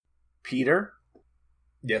Peter.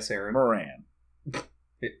 Yes, Aaron. Moran.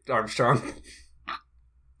 Armstrong.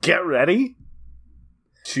 Get ready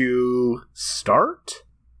to start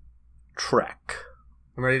Trek.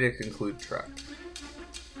 I'm ready to conclude Trek.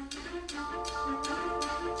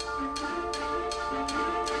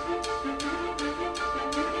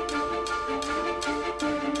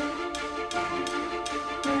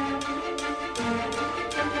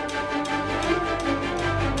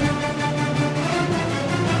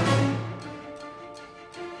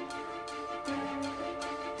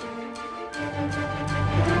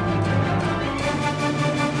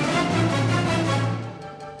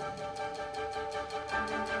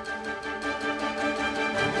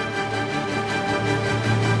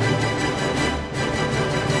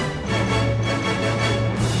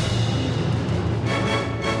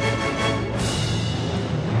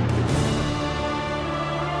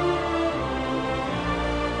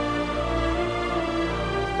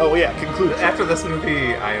 Oh yeah, concluded. After this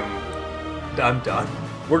movie, I'm done.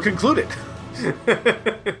 We're concluded.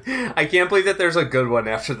 I can't believe that there's a good one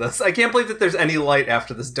after this. I can't believe that there's any light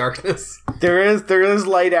after this darkness. There is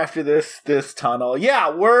light after this tunnel. Yeah,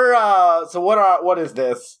 we're so what is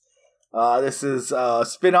this? This is a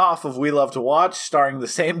spin-off of We Love to Watch, starring the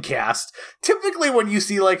same cast. Typically when you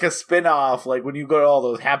see like a spin-off, like when you go to all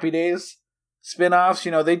those Happy Days spin-offs,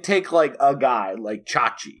 you know, they take like a guy like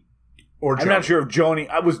Chachi. Or I'm not sure if Joni...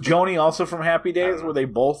 Was Joni also from Happy Days? Were they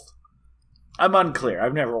both? I'm unclear.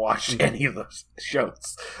 I've never watched any of those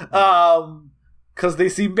shows. Because they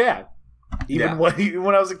seem bad. Even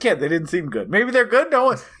when I was a kid, they didn't seem good. Maybe they're good.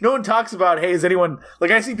 No one talks about, hey, is anyone...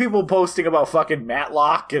 Like, I see people posting about fucking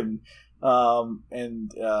Matlock and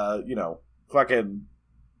you know, fucking...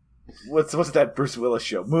 What's that Bruce Willis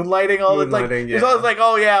show? Moonlighting? There's always like,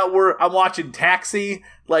 oh yeah, I'm watching Taxi.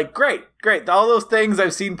 Like, great. All those things,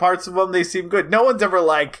 I've seen parts of them, they seem good. No one's ever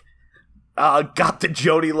like, got the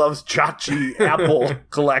Jody Loves Chachi Apple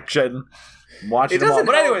collection. Watching them all.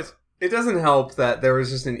 But anyways. It doesn't help that there was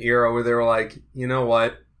just an era where they were like, you know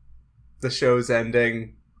what? The show's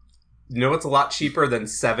ending. You know what's a lot cheaper than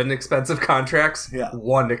 7 expensive contracts? Yeah.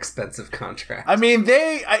 1 expensive contract. I mean,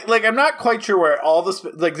 I'm not quite sure where all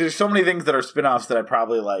the... there's so many things that are spin-offs that I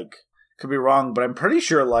probably, like, could be wrong, but I'm pretty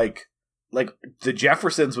sure, like the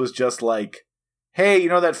Jeffersons was just like, hey, you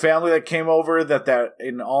know that family that came over that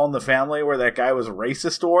in All in the Family where that guy was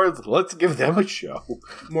racist towards? Let's give them a show.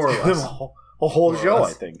 More or less. A whole show,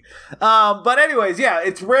 I think. But anyways, yeah,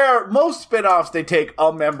 it's rare. Most spin-offs, they take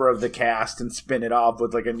a member of the cast and spin it off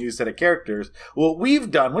with like a new set of characters. What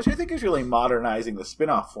we've done, which I think is really modernizing the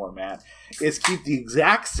spin-off format, is keep the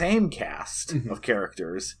exact same cast of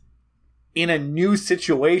characters in a new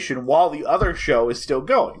situation while the other show is still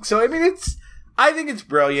going. So, I mean, I think it's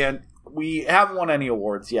brilliant. We haven't won any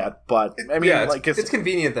awards yet, but I mean, it's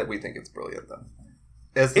convenient that we think it's brilliant, though,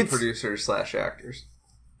 as the producers / actors.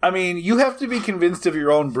 I mean, you have to be convinced of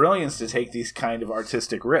your own brilliance to take these kind of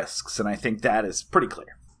artistic risks, and I think that is pretty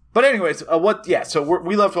clear. But anyways, so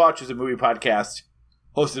We Love to Watch is a movie podcast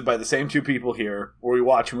hosted by the same two people here, where we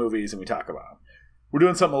watch movies and we talk about them. We're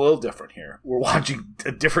doing something a little different here. We're watching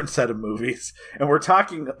a different set of movies, and we're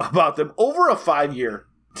talking about them over a 5-year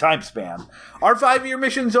time span. Our 5-year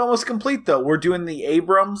mission's almost complete, though. We're doing the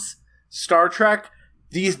Abrams Star Trek.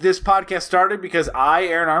 This podcast started because I,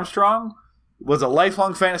 Aaron Armstrong, was a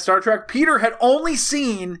lifelong fan of Star Trek. Peter had only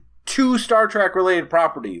seen 2 Star Trek-related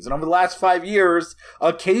properties, and over the last 5 years,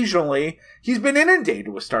 occasionally, he's been inundated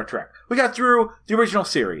with Star Trek. We got through the original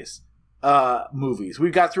series movies.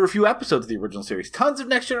 We got through a few episodes of the original series. Tons of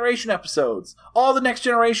Next Generation episodes. All the Next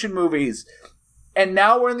Generation movies. And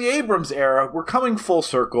now we're in the Abrams era. We're coming full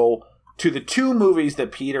circle to the 2 movies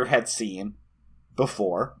that Peter had seen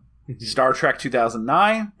before. Star Trek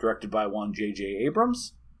 2009, directed by one J.J.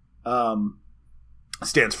 Abrams.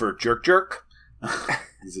 Stands for Jerk Jerk.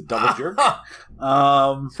 He's a double jerk.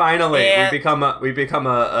 Finally, we become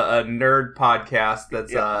a nerd podcast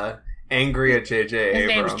that's angry at J.J. Abrams. His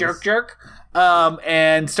name's Jerk Jerk.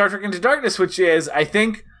 And Star Trek Into Darkness, which is, I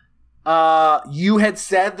think, you had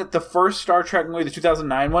said that the first Star Trek movie, the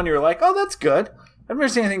 2009 one, you were like, oh, that's good. I've never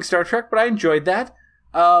seen anything Star Trek, but I enjoyed that.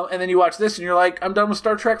 And then you watch this and you're like, I'm done with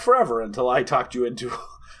Star Trek forever, until I talked you into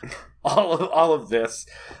all of this.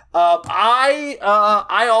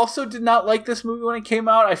 I also did not like this movie when it came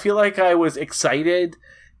out. I feel like I was excited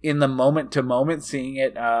in the moment to moment seeing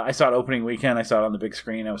it. I saw it opening weekend. I saw it on the big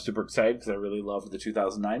screen. I was super excited because I really loved the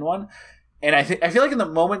 2009 one. And I feel like in the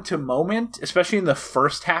moment to moment, especially in the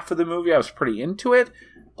first half of the movie, I was pretty into it.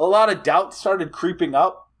 A lot of doubt started creeping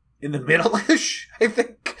up in the middle-ish, I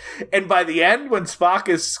think. And by the end, when Spock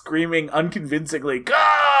is screaming unconvincingly,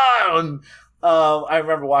 "God!" and I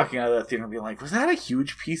remember walking out of that theater and being like, was that a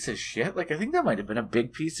huge piece of shit? Like, I think that might have been a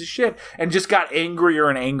big piece of shit. And just got angrier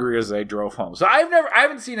and angrier as I drove home. So I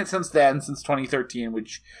haven't seen it since then, since 2013,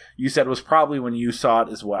 which you said was probably when you saw it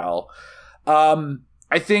as well.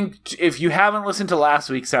 I think if you haven't listened to last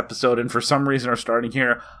week's episode and for some reason are starting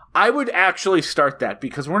here, I would actually start that,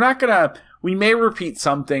 because we may repeat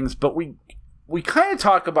some things, but we kind of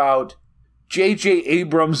talk about J.J.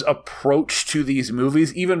 Abrams' approach to these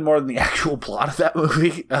movies, even more than the actual plot of that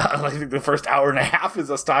movie. I think the first hour and a half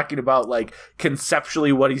is us talking about, like,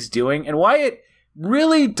 conceptually what he's doing and why it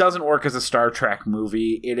really doesn't work as a Star Trek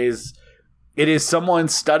movie. It is someone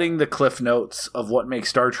studying the cliff notes of what makes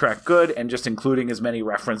Star Trek good and just including as many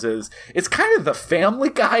references. It's kind of the Family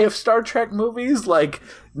Guy of Star Trek movies. Like,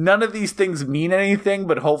 none of these things mean anything,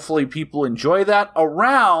 but hopefully people enjoy that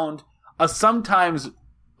around a sometimes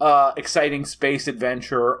exciting space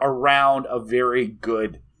adventure around a very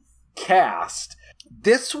good cast.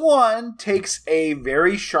 This one takes a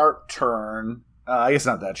very sharp turn. I guess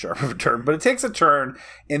not that sharp of a turn, but it takes a turn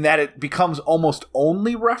in that it becomes almost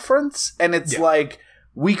only reference. And it's like,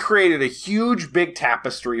 we created a huge big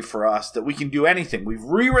tapestry for us that we can do anything. We've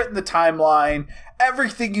rewritten the timeline.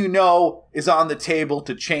 Everything you know is on the table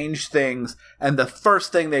to change things. And the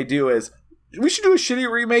first thing they do is, we should do a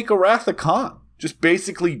shitty remake of Wrath of Khan. Just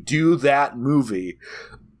basically do that movie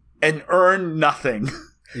and earn nothing.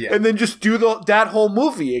 Yeah. And then just do that whole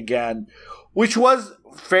movie again, which was,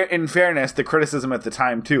 in fairness, the criticism at the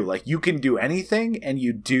time too. Like, you can do anything and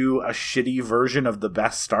you do a shitty version of the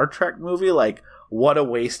best Star Trek movie. Like, what a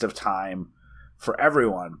waste of time for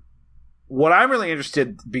everyone. What I'm really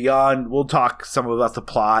interested beyond, we'll talk some about the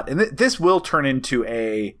plot, and this will turn into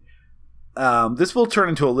a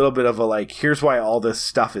little bit of a, like, here's why all this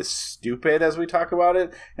stuff is stupid as we talk about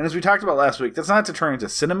it. And as we talked about last week, that's not to turn into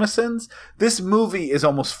CinemaSins. This movie is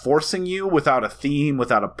almost forcing you, without a theme,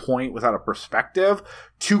 without a point, without a perspective,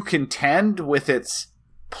 to contend with its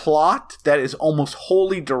plot that is almost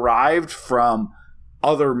wholly derived from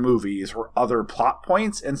other movies or other plot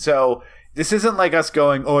points. And so this isn't like us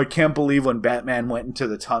going, oh, I can't believe when Batman went into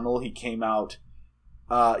the tunnel, he came out,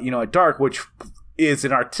 at dark, which is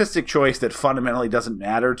an artistic choice that fundamentally doesn't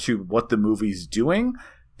matter to what the movie's doing.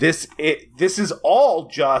 This is all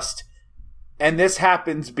just, and this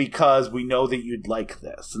happens because we know that you'd like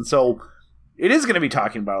this. And so it is going to be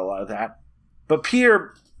talking about a lot of that. But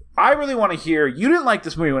Peter, I really want to hear, you didn't like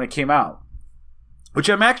this movie when it came out, which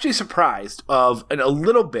I'm actually surprised of a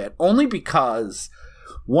little bit, only because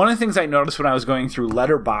one of the things I noticed when I was going through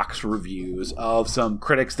Letterboxd reviews of some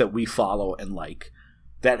critics that we follow and like,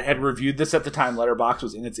 that had reviewed this at the time Letterboxd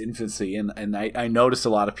was in its infancy, and I noticed a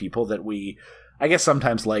lot of people that we, I guess,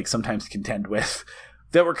 sometimes like, sometimes contend with,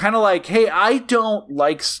 that were kind of like, hey, I don't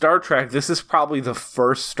like Star Trek. This is probably the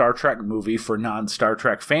first Star Trek movie for non-Star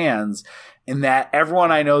Trek fans, in that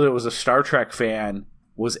everyone I know that was a Star Trek fan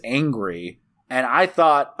was angry. And I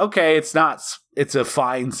thought, okay, it's a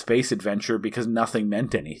fine space adventure because nothing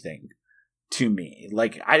meant anything to me.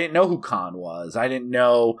 Like, I didn't know who Khan was. I didn't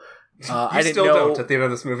know... I didn't know, don't at the end of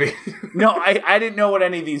this movie. No, I didn't know what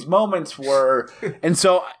any of these moments were. And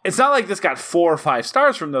so it's not like this got 4 or 5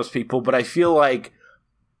 stars from those people, but I feel like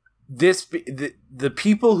the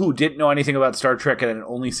people who didn't know anything about Star Trek and had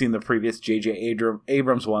only seen the previous J.J.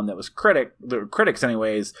 Abrams one that was critics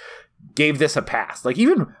anyways, gave this a pass. Like,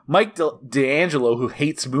 even Mike D'Angelo, who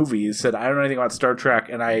hates movies, said, I don't know anything about Star Trek,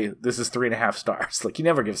 and this is 3.5 stars. Like, he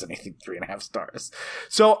never gives anything 3.5 stars.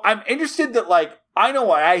 So I'm interested that, like, I know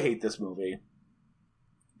why I hate this movie.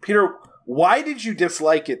 Peter, why did you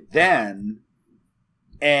dislike it then?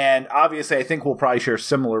 And obviously, I think we'll probably share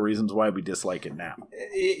similar reasons why we dislike it now.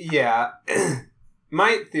 Yeah.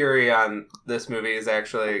 My theory on this movie is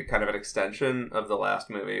actually kind of an extension of the last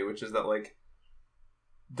movie, which is that, like,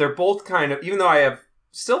 they're both kind of, even though I have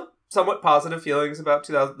still somewhat positive feelings about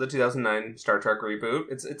the 2009 Star Trek reboot,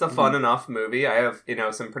 it's a fun enough movie. I have,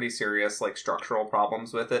 some pretty serious, like, structural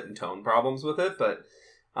problems with it and tone problems with it, but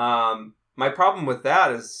my problem with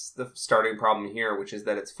that is the starting problem here, which is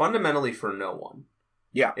that it's fundamentally for no one.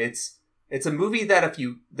 Yeah. It's a movie that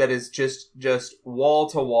is just wall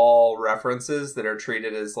to wall references that are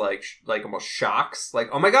treated as like almost shocks. Like,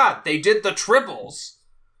 oh my god, they did the triples.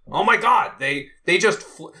 Oh my god, they just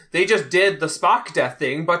did the Spock death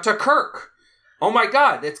thing, but to Kirk. Oh my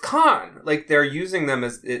god, it's Khan. Like, they're using them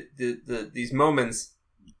as these moments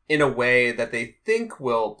in a way that they think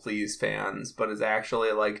will please fans, but is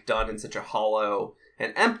actually, like, done in such a hollow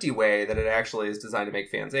and empty way that it actually is designed to make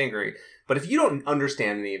fans angry. But if you don't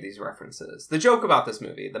understand any of these references, the joke about this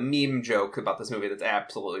movie, the meme joke about this movie that's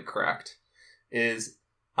absolutely correct, is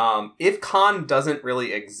If Khan doesn't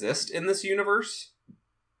really exist in this universe,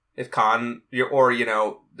 if Khan, or,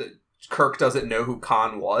 Kirk doesn't know who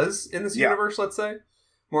Khan was in this universe, let's say,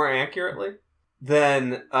 more accurately,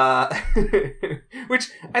 then, which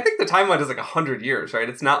I think the timeline is like 100 years, right?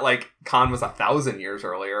 It's not like Khan was 1,000 years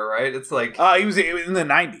earlier, right? It's like... he was in the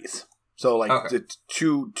 90s. So, like,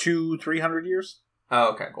 300 years?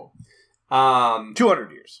 Oh, okay, cool.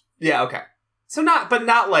 200 years. Yeah, okay. So not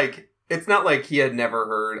like, it's not like he had never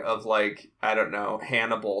heard of, like, I don't know,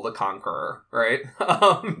 Hannibal the Conqueror, right?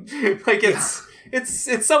 Like,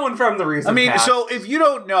 it's someone from the recent past. So if you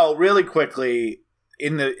don't know, really quickly,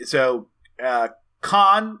 Khan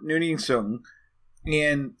Noonien Sung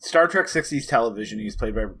in Star Trek 60s television, he's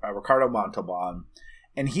played by Ricardo Montalban,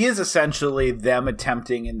 and he is essentially them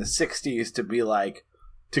attempting in the 60s to be like,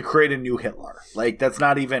 to create a new Hitler. Like, that's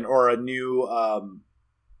not even, or a new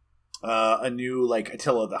like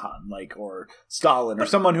Attila the Hun, like, or Stalin, or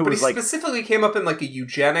someone who was like... But he specifically came up in like a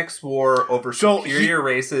eugenics war over superior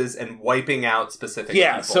races and wiping out specific people.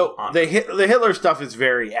 Yeah, so the Hitler stuff is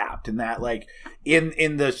very apt in that, like,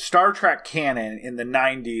 in the Star Trek canon in the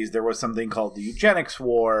 90s, there was something called the eugenics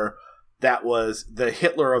war. That was, the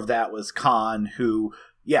Hitler of that was Khan, who,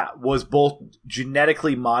 was both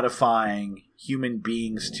genetically modifying human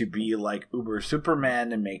beings to be like uber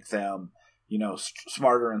supermen and make them,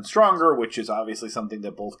 smarter and stronger, which is obviously something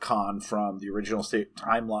that both Khan from the original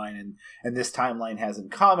timeline and this timeline has in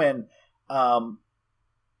common.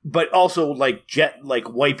 But also like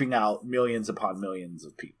wiping out millions upon millions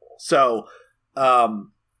of people. So,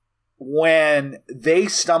 when they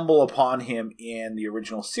stumble upon him in the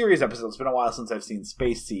original series episode, it's been a while since I've seen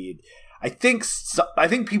Space Seed. I think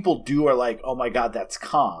people are like, oh my God, that's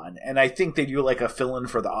Khan. And I think they do like a fill-in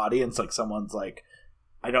for the audience. Like, someone's like,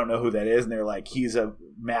 I don't know who that is. And they're like, he's a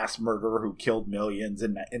mass murderer who killed millions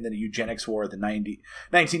in the eugenics war of the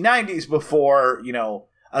 1990s before,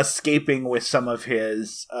 escaping with some of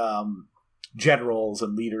his generals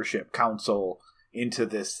and leadership council into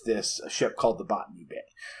this ship called the Botany Bay.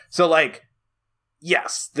 So, like,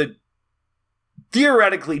 yes,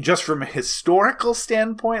 theoretically, just from a historical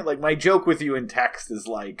standpoint, like, my joke with you in text is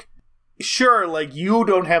like, sure, like, you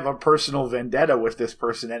don't have a personal vendetta with this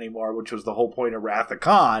person anymore, which was the whole point of Wrath of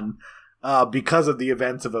Khan, because of the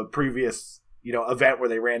events of a previous, event where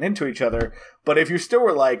they ran into each other. But if you still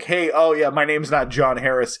were like, hey, oh yeah, my name's not John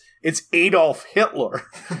Harris, it's Adolf Hitler,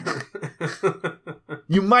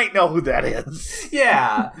 you might know who that is.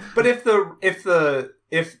 Yeah, but if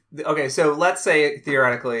okay, so let's say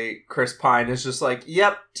theoretically Chris Pine is just like,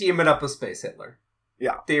 yep, team it up with Space Hitler.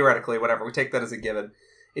 Yeah. Theoretically, whatever. We take that as a given.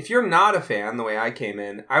 If you're not a fan, the way I came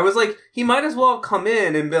in, I was like, he might as well have come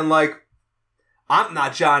in and been like, I'm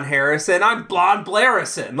not John Harrison, I'm Blonde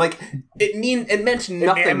Blairison. Like, it meant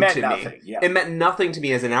nothing to me. Yeah. It meant nothing to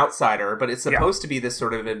me as an outsider, but it's supposed to be this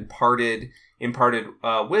sort of imparted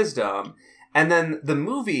wisdom. And then the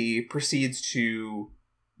movie proceeds to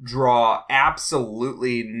draw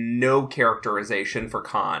absolutely no characterization for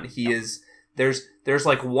Khan. He is... There's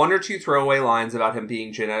like one or two throwaway lines about him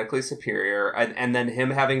being genetically superior, and then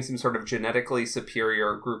him having some sort of genetically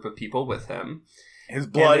superior group of people with him. His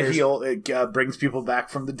blood it brings people back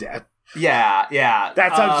from the dead. Yeah.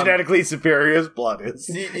 That's how genetically superior his blood is.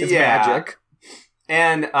 It's magic.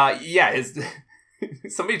 And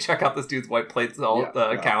somebody check out this dude's white plate cell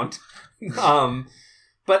account.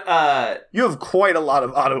 But you have quite a lot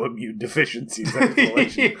of autoimmune deficiencies.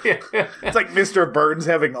 It's like Mr. Burns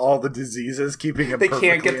having all the diseases, keeping him. They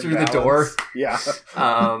can't get through the door. Yeah.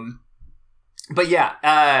 But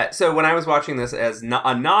yeah. So when I was watching this as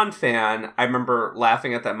a non-fan, I remember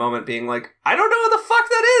laughing at that moment, being like, I don't know what the fuck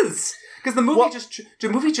that is, because the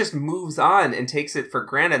movie just moves on and takes it for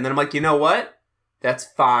granted. And then I'm like, you know what? That's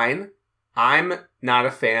fine. I'm not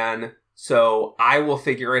a fan, so I will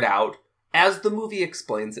figure it out as the movie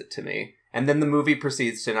explains it to me. And then the movie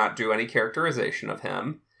proceeds to not do any characterization of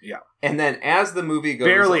him. Yeah. And then as the movie goes...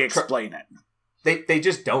 Barely explain it. They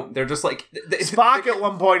just don't. They're just like... Spock at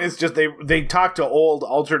one point is just... They talk to old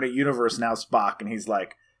alternate universe now Spock, and he's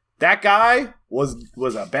like, that guy was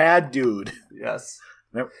a bad dude. Yes.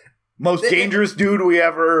 Most dangerous dude we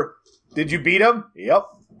ever... Did you beat him? Yep.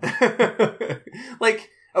 Like,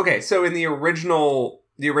 okay, so in the original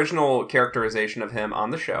characterization of him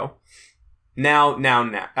on the show... Now,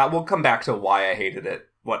 we'll come back to why I hated it,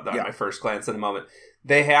 on my first glance in a moment.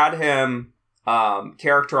 They had him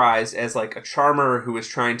characterized as like a charmer who was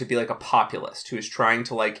trying to be like a populist, who is trying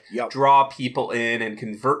to like draw people in and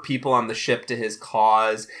convert people on the ship to his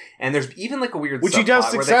cause. And there's even like a weird which he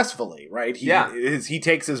does successfully, right? He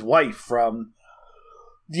takes his wife from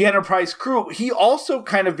the Enterprise crew. He also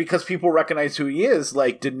kind of, because people recognize who he is,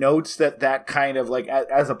 like denotes that kind of like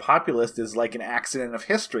as a populist is like an accident of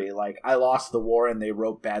history. Like, I lost the war and they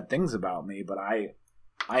wrote bad things about me, but I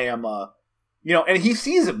am a, and he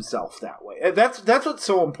sees himself that way. That's what's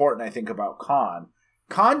so important, I think, about Khan.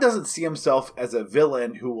 Khan doesn't see himself as a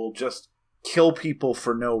villain who will just kill people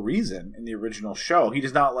for no reason in the original show. He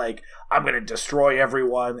does not like, I'm going to destroy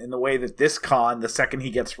everyone in the way that this Khan, the second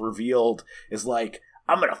he gets revealed, is like,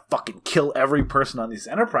 I'm going to fucking kill every person on this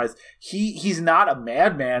Enterprise. He's not a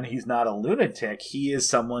madman. He's not a lunatic. He is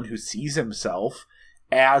someone who sees himself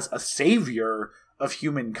as a savior of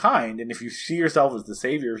humankind. And if you see yourself as the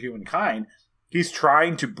savior of humankind, he's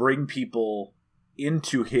trying to bring people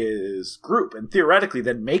into his group and theoretically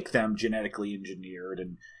then make them genetically engineered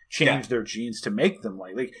and change their genes to make them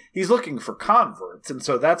like he's looking for converts. And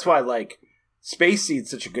so that's why like Space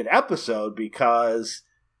Seed's such a good episode, because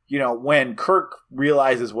when Kirk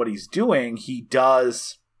realizes what he's doing, he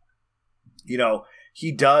does eventually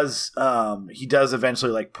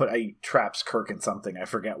like he traps Kirk in something, I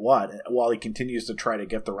forget what, while he continues to try to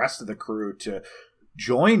get the rest of the crew to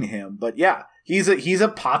join him. But yeah, he's a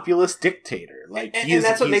populist dictator. Like, and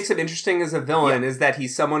that's what makes it interesting as a villain, is that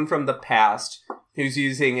he's someone from the past who's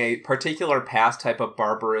using a particular past type of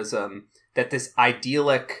barbarism that this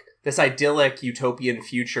idyllic utopian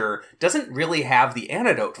future doesn't really have the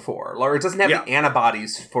antidote for, or it doesn't have the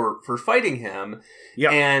antibodies for fighting him.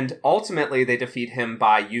 Yeah. And ultimately they defeat him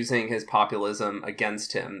by using his populism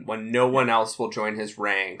against him. When no one else will join his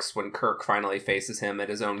ranks, when Kirk finally faces him at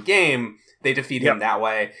his own game, they defeat him that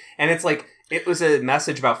way. And it's like, it was a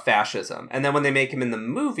message about fascism. And then when they make him in the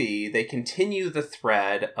movie, they continue the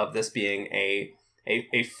thread of this being a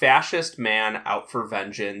fascist man out for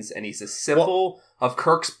vengeance, and he's a symbol of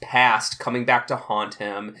Kirk's past coming back to haunt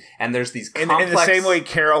him. And there's these complex... in the same way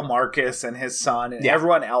Carol Marcus and his son and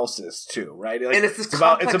everyone else is too, right? Like, and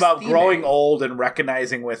it's about growing old and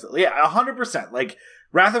recognizing with 100%. Like,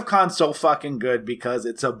 Wrath of Khan's so fucking good because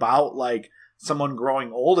it's about like someone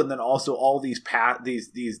growing old, and then also all these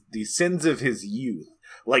these sins of his youth,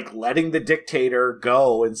 like letting the dictator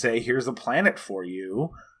go and say, "Here's a planet for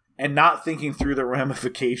you." And not thinking through the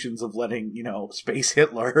ramifications of letting, Space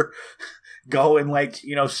Hitler go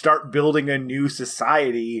and start building a new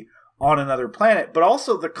society on another planet. But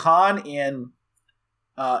also the Khan in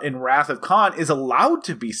Wrath of Khan is allowed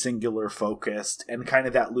to be singular focused and kind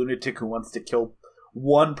of that lunatic who wants to kill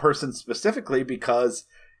one person specifically, because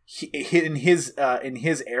in his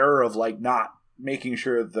error of like not making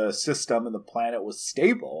sure the system and the planet was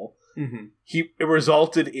stable. Mm-hmm. It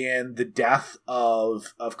resulted in the death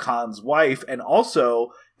of Khan's wife, and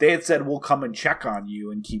also they had said, "We'll come and check on you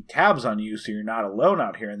and keep tabs on you, so you're not alone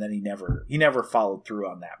out here." And then he never followed through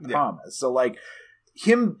on that promise. So like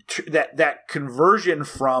him, that conversion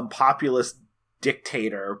from populist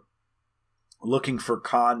dictator looking for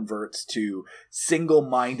converts to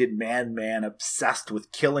single-minded man obsessed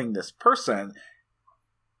with killing this person.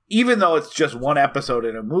 Even though it's just one episode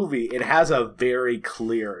in a movie, it has a very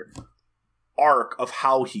clear arc of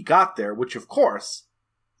how he got there, which, of course,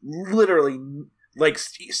 literally, like,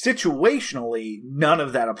 situationally, none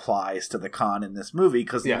of that applies to the Khan in this movie,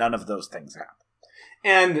 because none of those things happen.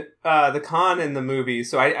 And the Khan in the movie,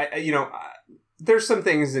 so there's some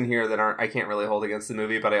things in here that I can't really hold against the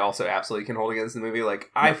movie, but I also absolutely can hold against the movie. Like,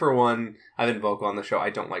 I, for one, I've been vocal on the show, I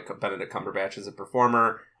don't like Benedict Cumberbatch as a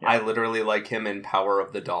performer. Yeah. I literally like him in Power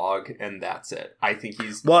of the Dog, and that's it. I think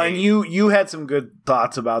he's... Well, and you had some good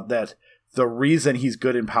thoughts about that. The reason he's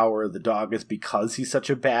good in Power of the Dog is because he's such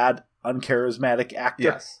a bad, uncharismatic actor.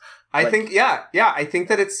 Yes. I think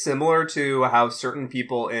that it's similar to how certain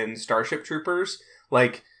people in Starship Troopers,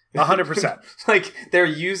 like... 100%. Like, they're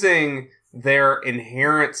using their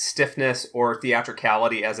inherent stiffness or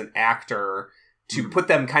theatricality as an actor to put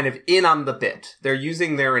them kind of in on the bit. They're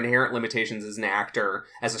using their inherent limitations as an actor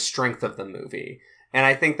as a strength of the movie. And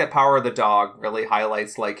I think that Power of the Dog really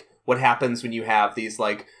highlights, like, what happens when you have these,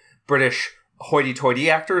 like, British hoity-toity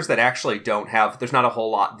actors that actually don't have... There's not a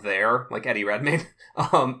whole lot there, like Eddie Redmayne.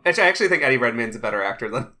 Actually, I actually think Eddie Redmayne's a better actor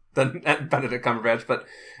than Benedict Cumberbatch, but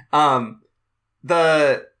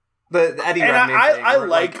the Eddie and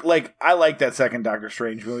Redmayne I like that second Doctor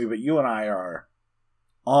Strange movie, but you and I are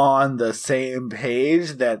on the same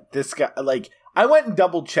page that this guy, like, I went and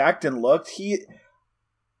double checked and looked.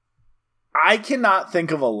 I cannot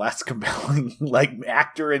think of a less compelling like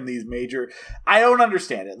actor in these major. I don't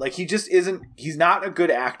understand it. Like, he just isn't. He's not a good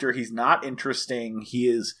actor. He's not interesting. He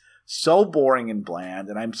is so boring and bland.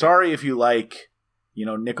 And I'm sorry if you like,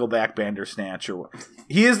 Nickelback Bandersnatch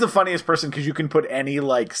he is the funniest person because you can put any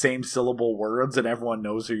like same syllable words and everyone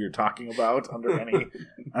knows who you're talking about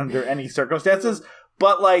under any circumstances.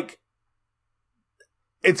 But like,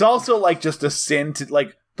 it's also like just a sin to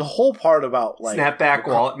like the whole part about like Snapback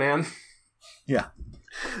Wallet Man. Yeah.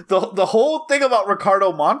 The whole thing about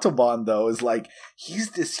Ricardo Montalban though is like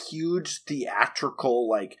he's this huge theatrical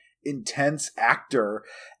like intense actor,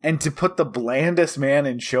 and to put the blandest man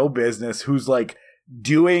in show business who's like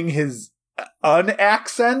doing his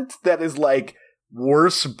accent that is like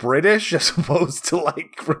worse British as opposed to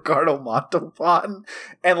like Ricardo Montalban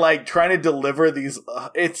and like trying to deliver these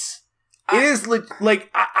it is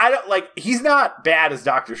like I don't like he's not bad as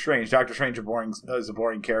Doctor Strange. Doctor Strange is a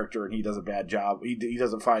boring character and he does a bad job. He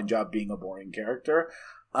does a fine job being a boring character.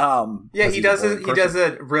 He does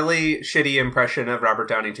a really shitty impression of Robert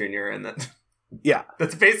Downey Jr. and that. Yeah,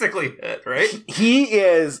 that's basically it, right? He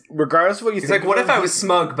is, regardless of what you think. He's like, what if I was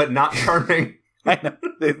smug but not charming? I know.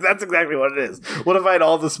 That's exactly what it is. What if I had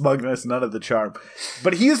all the smugness, none of the charm?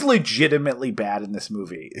 But he is legitimately bad in this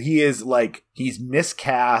movie. He is like, he's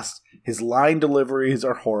miscast. His line deliveries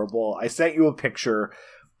are horrible. I sent you a picture.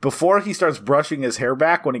 Before he starts brushing his hair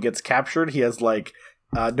back when he gets captured, he has like,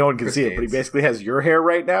 no one can see it, but he basically has your hair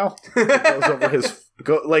right now. It goes over his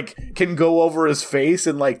can go over his face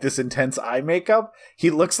in like this intense eye makeup. He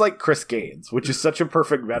looks like Chris Gaines, which is such a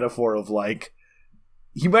perfect metaphor of like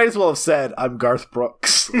he might as well have said, "I'm Garth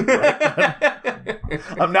Brooks." Right?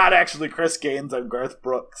 I'm not actually Chris Gaines. I'm Garth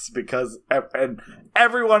Brooks because and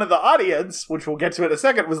everyone in the audience, which we'll get to in a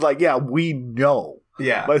second, was like, "Yeah, we know.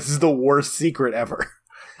 Yeah, but this is the worst secret ever."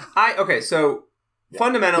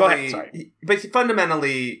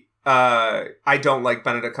 Fundamentally, I don't like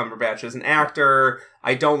Benedict Cumberbatch as an actor.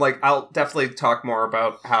 I'll definitely talk more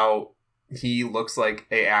about how he looks like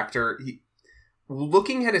an actor.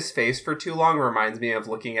 Looking at his face for too long reminds me of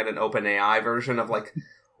looking at an OpenAI version of like,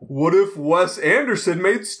 what if Wes Anderson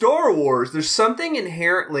made Star Wars? There's something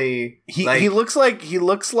inherently he looks like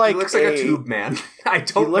a tube man. I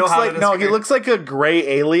don't know how to describe. He looks like a gray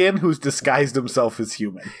alien who's disguised himself as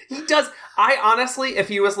human. He does. I honestly, if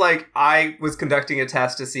he was like, I was conducting a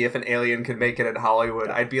test to see if an alien could make it in Hollywood,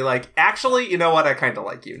 I'd be like, actually, you know what? I kind of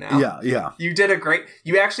like you now. Yeah.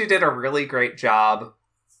 You actually did a really great job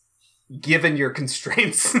given your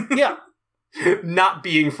constraints. Yeah. Not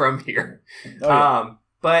being from here. Oh,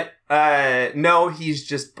 yeah. No, he's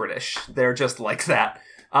just British. They're just like that.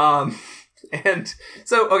 And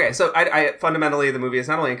so I fundamentally, the movie is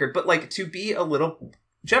not only anchored, but like to be a little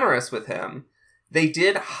generous with him, they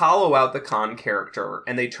did hollow out the Khan character,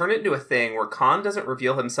 and they turn it into a thing where Khan doesn't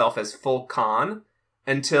reveal himself as full Khan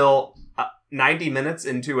until 90 minutes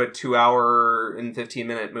into a 2 hour and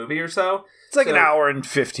 15-minute movie or so. It's like an hour and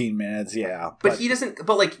 15 minutes, yeah. But he doesn't,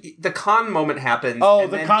 but like the Khan moment happens. Oh,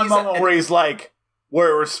 the Khan moment where he's like,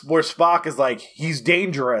 where Spock is like, he's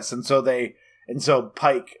dangerous, and so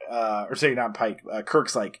Pike,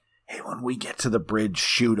 Kirk's like, hey, when we get to the bridge,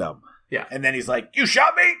 shoot him. Yeah. And then he's like, you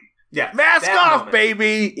shot me? Yeah. Mask off, moment.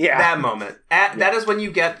 Baby! Yeah. That moment. That is when you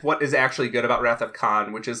get what is actually good about Wrath of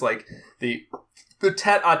Khan, which is like the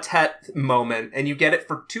tete-a-tete moment, and you get it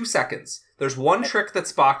for 2 seconds. There's one trick that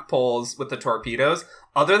Spock pulls with the torpedoes.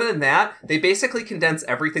 Other than that, they basically condense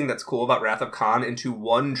everything that's cool about Wrath of Khan into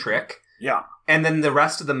one trick. Yeah. And then the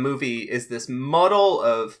rest of the movie is this muddle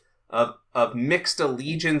of mixed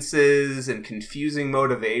allegiances and confusing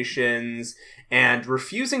motivations and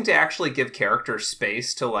refusing to actually give characters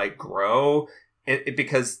space to like grow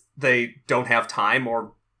because they don't have time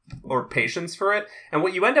or patience for it. And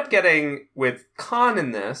what you end up getting with Khan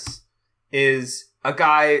in this is a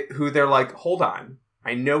guy who they're like, hold on,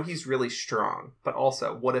 I know he's really strong, but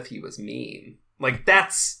also what if he was mean? Like,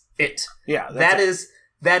 that's it. Yeah. That is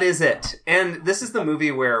it. And this is the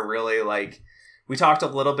movie where really like, we talked a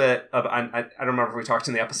little bit of, I don't remember if we talked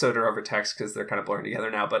in the episode or over text because they're kind of blurring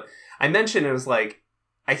together now, but I mentioned it was like,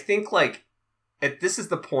 I think like, this is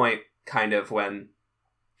the point kind of when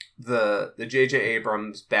the J.J.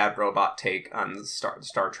 Abrams bad robot take on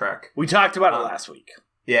Star Trek. We talked about it last week.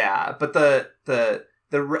 Yeah, but the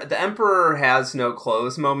Emperor has no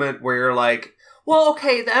clothes moment where you're like, well,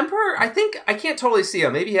 okay, the Emperor, I can't totally see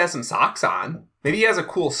him. Maybe he has some socks on. Maybe he has a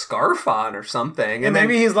cool scarf on or something. And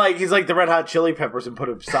maybe he's like the Red Hot Chili Peppers and put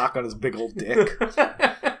a sock on his big old dick.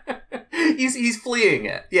 He's fleeing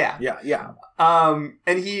it. Yeah. Yeah. And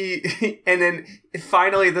then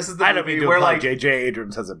finally this is the movie where like J.J.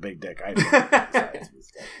 Abrams has a big dick.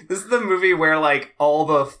 This is the movie where like all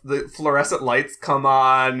the fluorescent lights come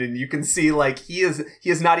on, and you can see like he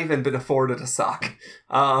has not even been afforded a sock.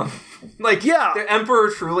 The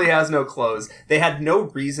Emperor truly has no clothes. They had no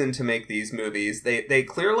reason to make these movies. They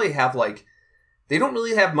clearly have like they don't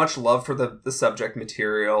really have much love for the subject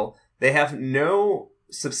material. They have no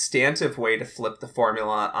substantive way to flip the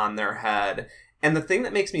formula on their head. And the thing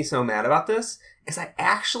that makes me so mad about this is I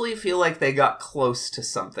actually feel like they got close to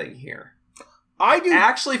something here. I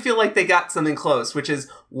actually feel like they got something close, which is,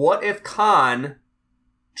 what if Khan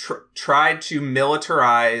tried to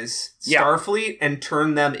militarize Starfleet and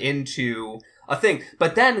turn them into a thing?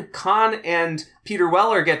 But then Khan and Peter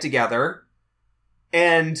Weller get together,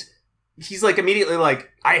 and he's like immediately like,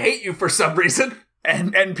 I hate you for some reason.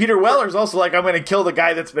 And Peter Weller's also like, I'm going to kill the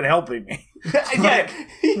guy that's been helping me. Yeah.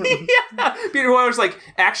 Peter Weller's like,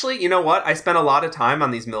 actually, you know what? I spent a lot of time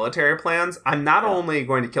on these military plans. I'm not only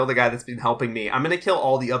going to kill the guy that's been helping me, I'm going to kill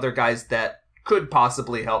all the other guys that could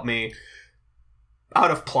possibly help me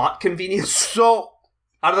out of plot convenience. So,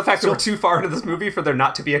 out of the fact that we're too far into this movie for there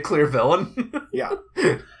not to be a clear villain. Yeah.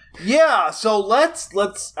 Yeah, so let's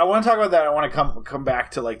I want to talk about that. I want to come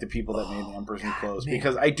back to like the people that made the Emperor's New Clothes,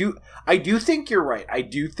 because I do think you're right. I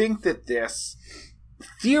do think that this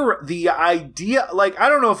the idea, like, I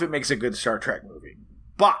don't know if it makes a good Star Trek movie,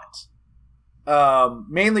 but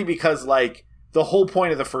mainly because like the whole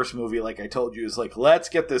point of the first movie, like I told you, is like, let's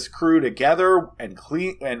get this crew together and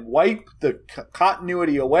clean and wipe the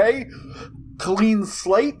continuity away, clean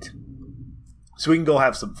slate, so we can go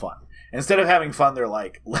have some fun. Instead of having fun, they're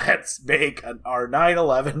like, let's make our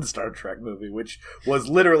 9/11 Star Trek movie, which was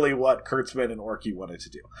literally what Kurtzman and Orky wanted to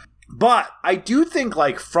do. But I do think,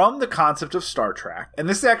 like, from the concept of Star Trek, and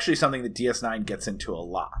this is actually something that DS9 gets into a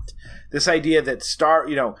lot, this idea that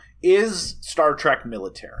is Star Trek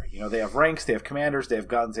military? They have ranks, they have commanders, they have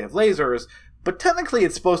guns, they have lasers, but technically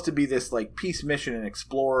it's supposed to be this, like, peace mission and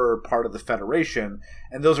explorer part of the Federation,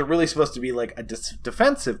 and those are really supposed to be, like, a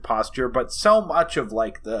defensive posture, but so much of,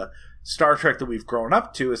 like, the Star Trek that we've grown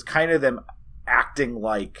up to is kind of them acting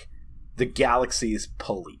like the galaxy's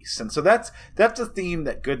police. And so that's a theme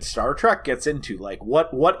that good Star Trek gets into. Like,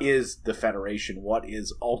 what is the Federation? What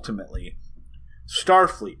is ultimately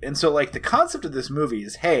Starfleet? And so, like, the concept of this movie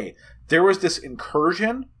is, hey, there was this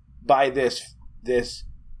incursion by this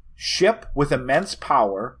ship with immense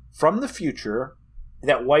power from the future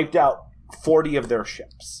that wiped out 40 of their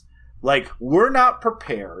ships. Like, we're not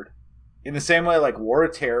prepared. In the same way, like War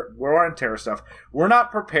on Terror stuff, we're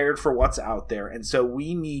not prepared for what's out there, and so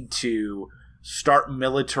we need to start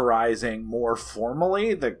militarizing more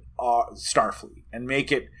formally the Starfleet and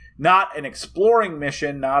make it not an exploring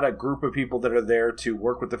mission, not a group of people that are there to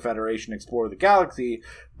work with the Federation, explore the galaxy,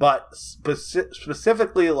 but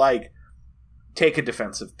specifically like take a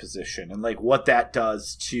defensive position, and like what that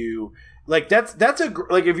does to. Like, that's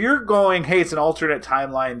like, if you're going, hey, it's an alternate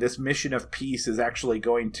timeline, this mission of peace is actually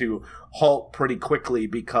going to halt pretty quickly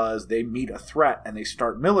because they meet a threat and they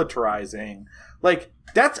start militarizing. Like,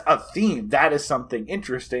 that's a theme. That is something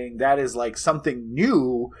interesting. That is, like, something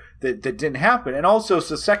new that didn't happen. And also,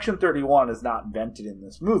 so Section 31 is not invented in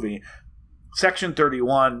this movie. Section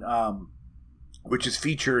 31, which is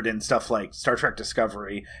featured in stuff like Star Trek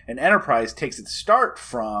Discovery and Enterprise, takes its start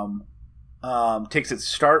from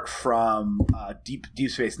Deep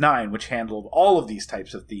Space Nine, which handled all of these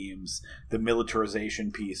types of themes, the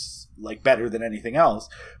militarization piece, like, better than anything else.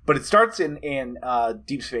 But it starts in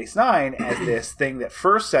Deep Space Nine as this thing that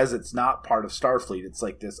first says it's not part of Starfleet. It's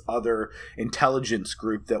like this other intelligence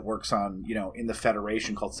group that works on, in the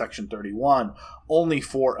Federation, called Section 31, only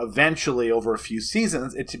for eventually, over a few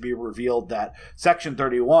seasons, it to be revealed that Section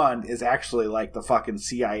 31 is actually like the fucking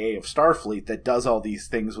CIA of Starfleet that does all these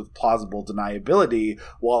things with plausible deniability,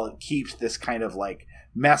 while it keeps this kind of like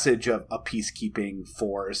message of a peacekeeping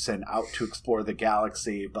force and out to explore the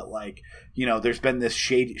galaxy. But like, there's been this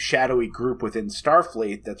shadowy group within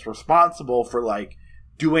Starfleet that's responsible for like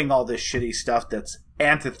doing all this shitty stuff that's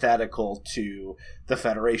antithetical to the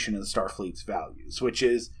Federation and Starfleet's values, which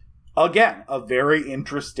is, again, a very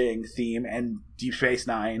interesting theme, and Deep Space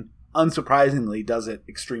Nine, unsurprisingly, does it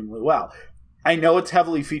extremely well. I know it's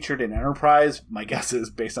heavily featured in Enterprise. My guess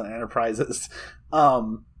is, based on Enterprise's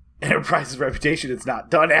reputation, it's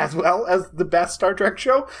not done as well as the best Star Trek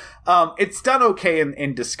show. It's done okay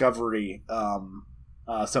in Discovery, some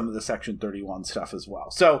of the Section 31 stuff as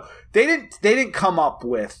well. So they didn't come up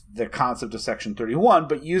with the concept of Section 31,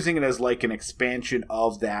 but using it as like an expansion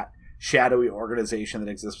of that shadowy organization that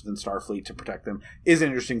exists within Starfleet to protect them is an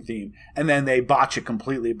interesting theme. And then they botch it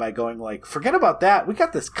completely by going like, forget about that. We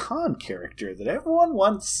got this Khan character that everyone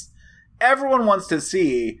wants to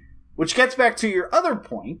see, Which gets back to your other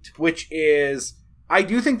point, which is, I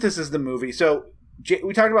do think this is the movie. So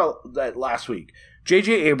we talked about that last week.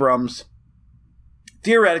 J.J. Abrams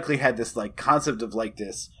theoretically had this like concept of like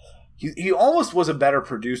this. He almost was a better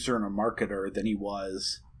producer and a marketer than he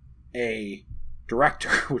was a director,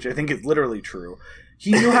 which I think is literally true.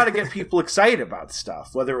 He knew how to get people excited about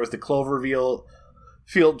stuff, whether it was the Cloverfield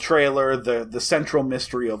trailer, the central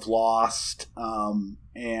mystery of Lost,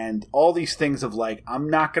 and all these things of like, I'm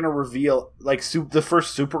not going to reveal, like the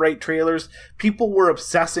first Super 8 trailers, people were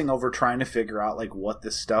obsessing over trying to figure out like what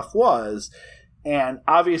this stuff was. And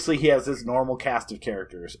obviously he has this normal cast of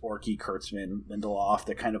characters, Orky, Kurtzman, Lindelof,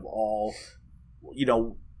 that kind of all, you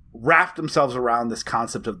know, wrap themselves around this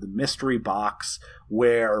concept of the mystery box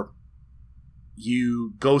where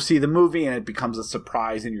you go see the movie and it becomes a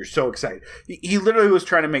surprise and you're so excited. He literally was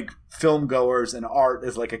trying to make film goers and art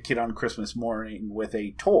as like a kid on Christmas morning with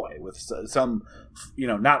a toy, with some, you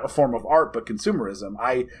know, not a form of art, but consumerism.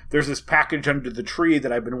 There's this package under the tree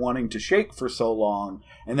that I've been wanting to shake for so long,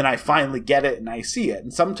 and then I finally get it and I see it.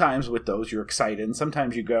 And sometimes with those you're excited, and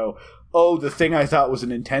sometimes you go, oh, the thing I thought was a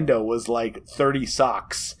Nintendo was like 30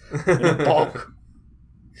 socks in a bulk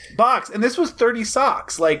box, and this was 30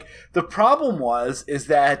 socks. Like, the problem is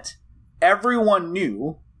that everyone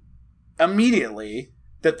knew immediately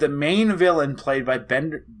that the main villain, played by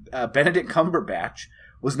Benedict Cumberbatch,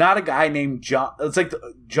 was not a guy named John. It's like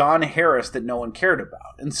John Harris that no one cared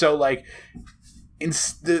about. And so like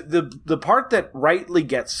the part that rightly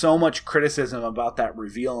gets so much criticism about that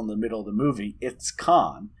reveal in the middle of the movie, it's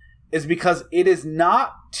Khan, is because it is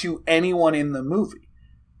not to anyone in the movie.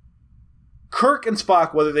 Kirk and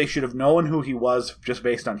Spock, whether they should have known who he was just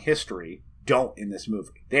based on history, don't in this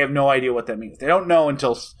movie. They have no idea what that means. They don't know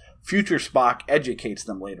until future Spock educates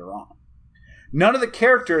them later on. None of the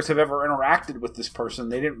characters have ever interacted with this person.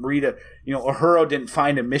 They didn't read Uhura didn't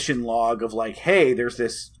find a mission log of like, hey, there's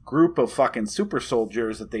this group of fucking super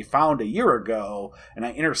soldiers that they found a year ago, and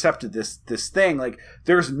I intercepted this thing. Like,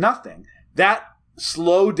 there's nothing. That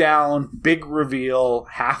slow down, big reveal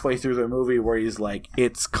halfway through the movie where he's like,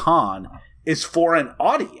 it's Khan, is for an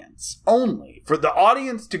audience only. For the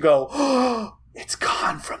audience to go, oh, it's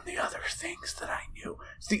Khan from the other things that I knew.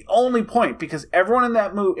 It's the only point, because everyone in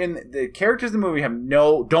that movie, and the characters in the movie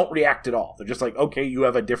don't react at all. They're just like, okay, you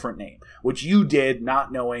have a different name, which you did,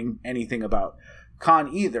 not knowing anything about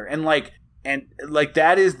Khan either. And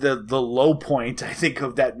that is the low point, I think,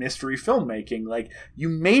 of that mystery filmmaking. Like, you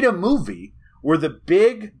made a movie where the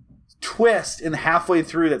big twist in halfway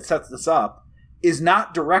through that sets this up is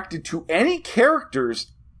not directed to any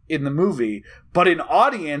characters in the movie, but an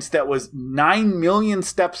audience that was 9 million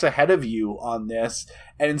steps ahead of you on this.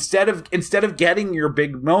 And instead of getting your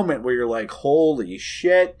big moment where you're like, holy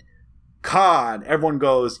shit, Khan, everyone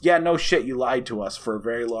goes, yeah, no shit, you lied to us for a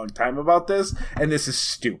very long time about this, and this is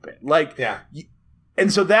stupid. Like, yeah.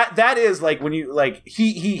 And so that is like when you like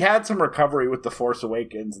he had some recovery with The Force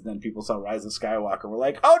Awakens, and then people saw Rise of Skywalker, were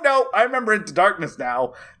like, oh no, I remember Into Darkness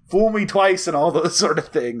now, fool me twice, and all those sort of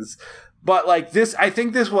things. But like this, I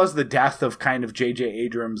think this was the death of kind of J.J.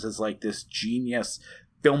 Abrams as like this genius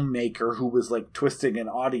filmmaker who was like twisting an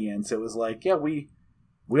audience. It was like, yeah, we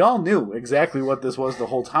all knew exactly what this was the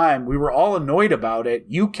whole time. We were all annoyed about it.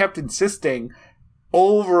 You kept insisting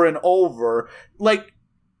over and over, like.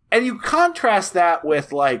 And you contrast that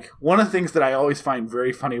with, like, one of the things that I always find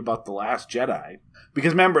very funny about The Last Jedi.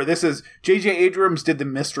 Because remember, this is J.J. Abrams did the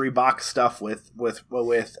mystery box stuff with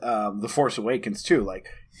The Force Awakens, too. Like,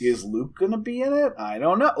 is Luke going to be in it? I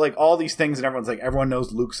don't know. Like, all these things, and everyone's like, everyone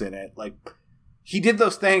knows Luke's in it. Like, he did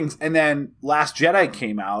those things, and then Last Jedi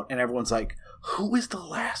came out, and everyone's like, who is The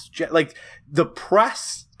Last Jedi? Like, the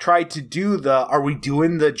press tried to do are we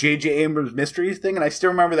doing the J.J. Abrams mysteries thing? And I still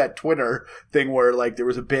remember that Twitter thing where, like, there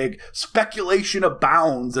was a big speculation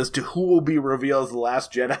abounds as to who will be revealed as The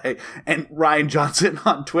Last Jedi. And Rian Johnson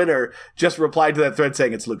on Twitter just replied to that thread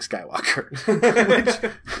saying it's Luke Skywalker.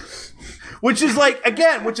 which is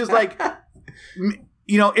like,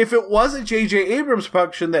 you know, if it was a J.J. Abrams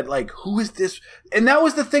production, that, like, who is this? And that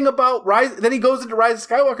was the thing about Rise. Then he goes into Rise of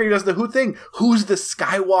Skywalker. He does the who thing. Who's the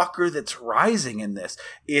Skywalker that's rising in this?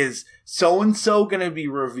 Is so-and-so going to be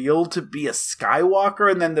revealed to be a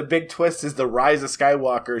Skywalker? And then the big twist is the Rise of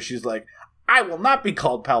Skywalker. She's like, I will not be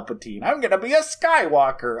called Palpatine. I'm going to be a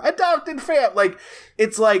Skywalker. Adopted fam. Like,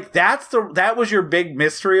 it's like, that was your big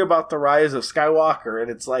mystery about the Rise of Skywalker.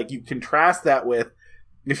 And it's like, you contrast that with,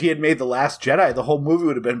 if he had made The Last Jedi, the whole movie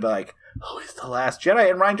would have been like, who is The Last Jedi?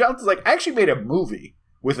 And Rian Johnson's like, I actually made a movie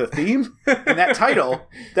with a theme. And that title,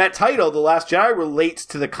 The Last Jedi, relates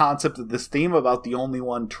to the concept of this theme about the only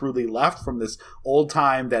one truly left from this old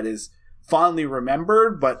time that is fondly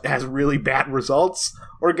remembered, but has really bad results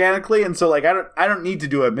organically. And so, like, I don't need to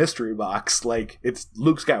do a mystery box. Like, it's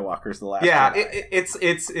Luke Skywalker's The Last Jedi.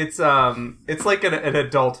 It's like an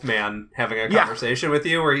adult man having a conversation with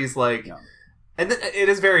you, where he's like, and it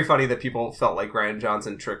is very funny that people felt like Rian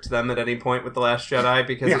Johnson tricked them at any point with The Last Jedi,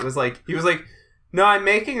 because it was like, he was like, no, I'm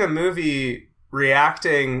making a movie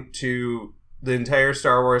reacting to the entire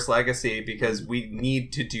Star Wars legacy because we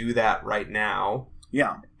need to do that right now.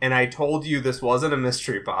 Yeah. And I told you this wasn't a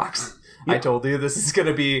mystery box. Yeah. I told you this is going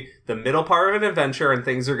to be the middle part of an adventure and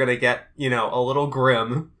things are going to get, a little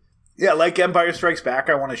grim. Yeah, like Empire Strikes Back,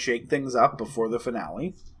 I want to shake things up before the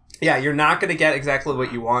finale. Yeah, you're not going to get exactly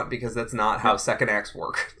what you want because that's not how second acts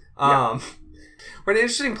work. We're in an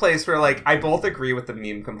interesting place where, like, I both agree with the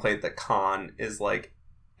meme complaint that Khan is, like,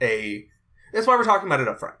 that's why we're talking about it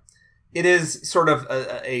up front. It is sort of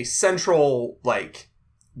a central, like,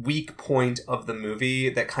 weak point of the movie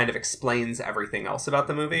that kind of explains everything else about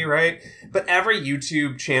the movie, right? But every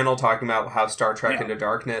YouTube channel talking about how Star Trek Into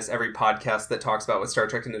Darkness, every podcast that talks about what Star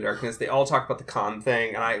Trek Into Darkness, they all talk about the Khan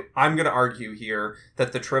thing. And I'm going to argue here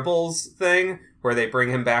that the Tribbles thing, where they bring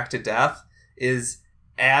him back to death, is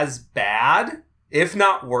as bad, if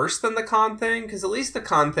not worse, than the Khan thing. Because at least the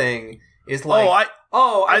Khan thing is like...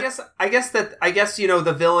 I guess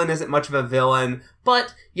the villain isn't much of a villain,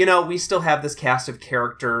 but we still have this cast of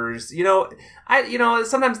characters.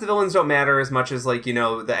 Sometimes the villains don't matter as much as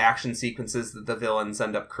the action sequences that the villains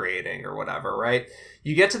end up creating or whatever, right?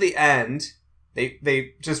 You get to the end,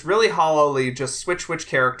 they just really hollowly just switch which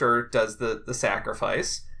character does the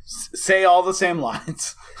sacrifice. Say all the same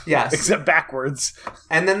lines. Yes. Except backwards.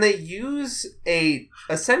 And then they use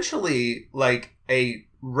essentially a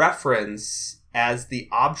reference as the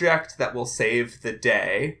object that will save the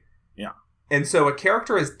day. Yeah. And so a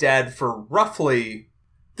character is dead for roughly...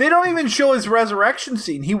 They don't even show his resurrection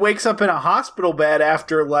scene. He wakes up in a hospital bed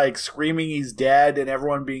after, screaming he's dead and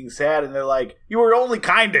everyone being sad, and they're like, you were only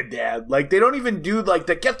kind of dead. They don't even do, the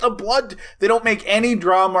get the blood... They don't make any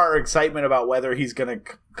drama or excitement about whether he's gonna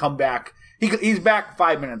come back. He's back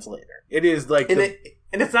 5 minutes later. It is, And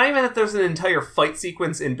it's not even that there's an entire fight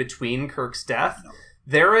sequence in between Kirk's death. No.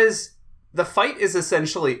 There is... The fight is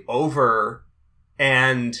essentially over,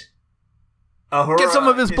 and Uhura... Get some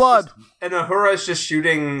of his blood! And Uhura is just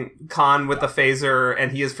shooting Khan with a phaser,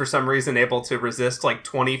 and he is for some reason able to resist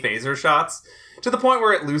 20 phaser shots, to the point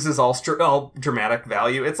where it loses all dramatic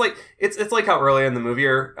value. It's like how early in the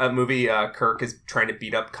movie Kirk is trying to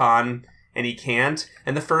beat up Khan, and he can't.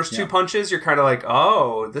 And the first two punches, you're kind of like,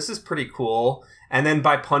 oh, this is pretty cool. And then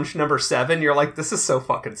by punch number 7, you're like, this is so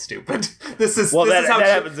fucking stupid. This is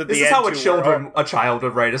how a child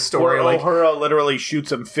would write a story. Uhura literally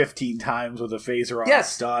shoots him 15 times with a phaser on a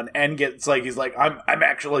stun and gets he's like, I'm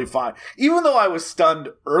actually fine. Even though I was stunned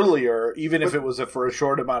earlier, even if it was for a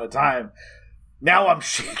short amount of time, now I'm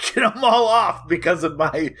shaking them all off because of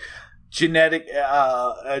my genetic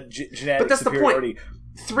but that's superiority. The point.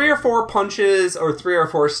 3 or 4 punches or 3 or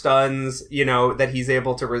 4 stuns, that he's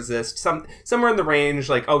able to resist. Somewhere in the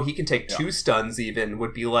range, he can take 2 stuns even,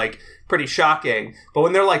 would be pretty shocking. But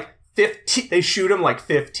when they're 15, they shoot him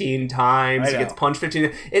 15 times. He gets punched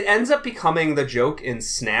 15. It ends up becoming the joke in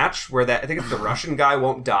Snatch, where I think it's the Russian guy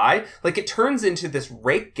won't die. It turns into this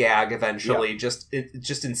rake gag eventually, just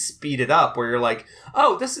in speeded up, where you're like,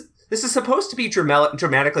 oh, this is supposed to be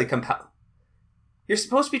dramatically compelling. You're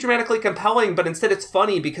supposed to be dramatically compelling, but instead it's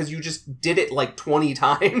funny because you just did it 20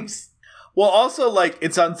 times. Well, also,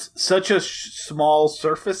 it's on such a small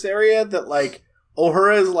surface area that,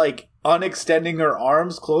 Uhura is, unextending her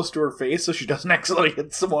arms close to her face so she doesn't accidentally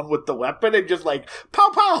hit someone with the weapon and just, pow,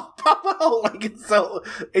 pow, pow, pow.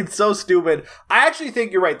 It's so stupid. I actually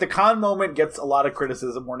think you're right. The Khan moment gets a lot of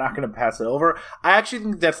criticism. We're not going to pass it over. I actually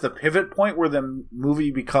think that's the pivot point where the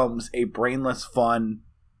movie becomes a brainless fun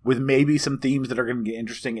with maybe some themes that are going to get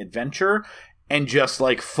interesting adventure, and just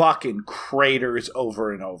fucking craters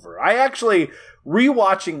over and over. I actually,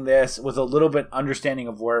 rewatching this with a little bit understanding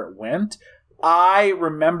of where it went, I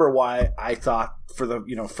remember why I thought for the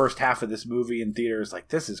first half of this movie in theaters,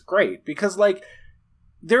 this is great. Because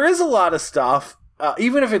there is a lot of stuff,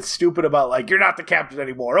 even if it's stupid about you're not the captain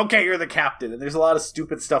anymore. Okay, you're the captain. And there's a lot of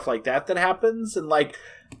stupid stuff like that happens. And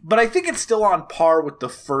but I think it's still on par with the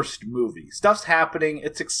first movie. Stuff's happening.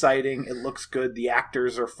 It's exciting. It looks good. The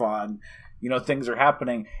actors are fun. Things are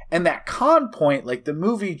happening. And that Khan point, the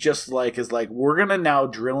movie just is we're going to now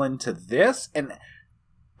drill into this, and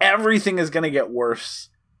everything is going to get worse,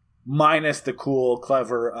 minus the cool,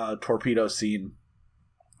 clever torpedo scene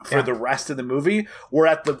for the rest of the movie. We're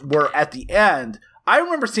at the end. I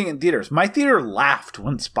remember seeing it in theaters. My theater laughed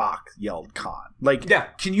when Spock yelled Khan. Like, Yeah.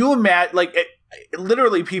 Can you imagine? Like,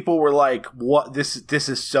 literally, people were like, "What? This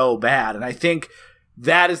is so bad." And I think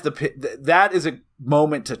that is a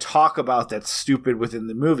moment to talk about that's stupid within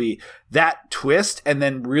the movie. That twist, and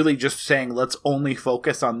then really just saying, "Let's only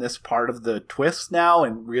focus on this part of the twist now,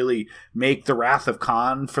 and really make the Wrath of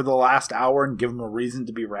Khan for the last hour, and give him a reason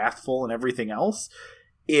to be wrathful, and everything else,"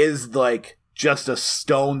 is like just a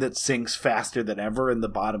stone that sinks faster than ever in the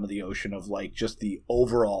bottom of the ocean of like just the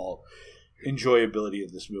overall enjoyability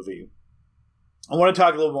of this movie. I want to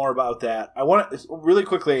talk a little more about that. I want to really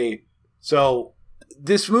quickly. So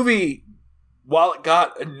this movie, while it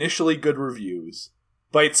got initially good reviews,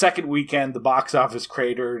 by its second weekend, the box office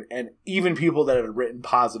cratered, and even people that had written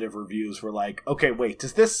positive reviews were like, okay, wait,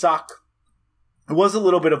 does this suck? It was a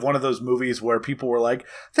little bit of one of those movies where people were like,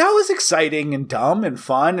 that was exciting and dumb and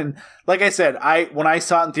fun. And like I said, when I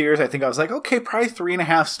saw it in theaters, I think I was like, okay, probably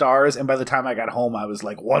 3.5 stars. And by the time I got home, I was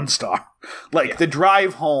like 1 star. Like the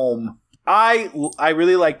drive home, I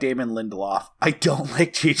really like Damon Lindelof. I don't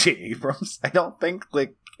like J.J. Abrams. I don't think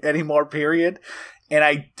like anymore, period. And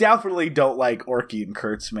I definitely don't like Orky and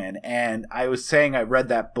Kurtzman. And I was saying I read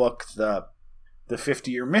that book, the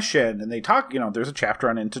 50-Year Mission, and they talk, there's a chapter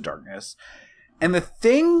on Into Darkness. And the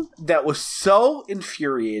thing that was so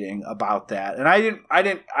infuriating about that, and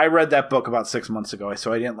I read that book about 6 months ago,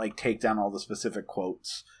 so I didn't like take down all the specific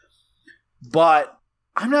quotes. But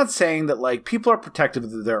I'm not saying that like people are protective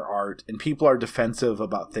of their art and people are defensive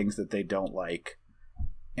about things that they don't like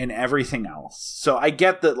and everything else. So I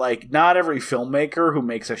get that like not every filmmaker who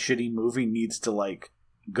makes a shitty movie needs to like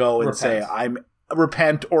go and say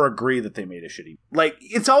repent or agree that they made a shitty. Like,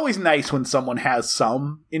 it's always nice when someone has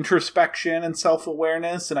some introspection and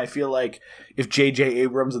self-awareness, and I feel like if J.J.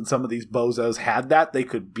 Abrams and some of these bozos had that, they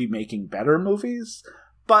could be making better movies.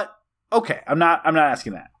 But okay, I'm not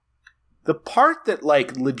asking that. The part that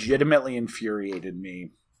like legitimately infuriated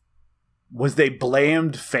me was they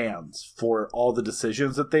blamed fans for all the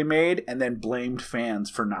decisions that they made and then blamed fans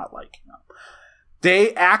for not liking them.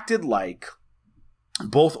 They acted like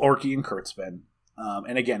both Orky and Kurtzman.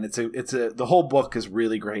 And again, the whole book is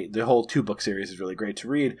really great. The whole 2-book series is really great to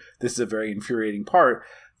read. This is a very infuriating part.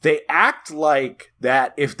 They act like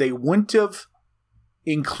that if they wouldn't have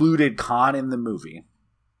included Khan in the movie,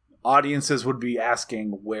 audiences would be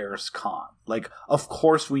asking, where's Khan? Like, of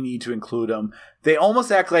course we need to include him. They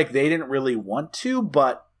almost act like they didn't really want to,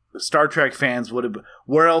 but Star Trek fans would have,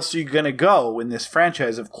 where else are you going to go in this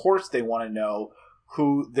franchise? Of course they want to know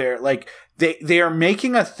who they're, like, they are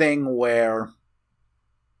making a thing where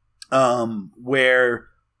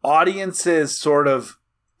audiences sort of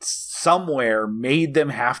somewhere made them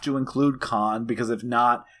have to include Khan, because if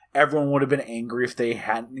not, everyone would have been angry if they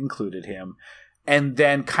hadn't included him. And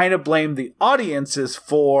then kind of blame the audiences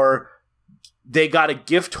for they got a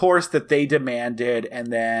gift horse that they demanded,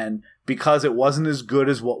 and then because it wasn't as good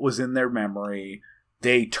as what was in their memory,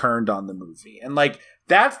 they turned on the movie. And like,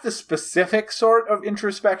 that's the specific sort of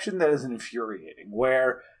introspection that is infuriating,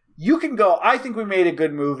 where you can go, I think we made a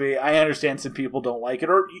good movie. I understand some people don't like it.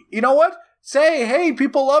 Or, you know what? Say, hey,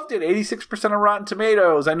 people loved it. 86% of Rotten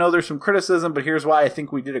Tomatoes. I know there's some criticism, but here's why I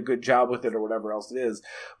think we did a good job with it, or whatever else it is.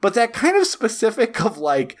 But that kind of specific of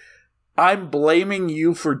like, I'm blaming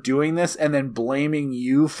you for doing this and then blaming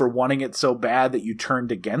you for wanting it so bad that you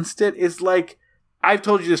turned against it is like, I've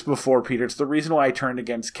told you this before, Peter. It's the reason why I turned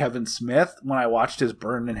against Kevin Smith when I watched his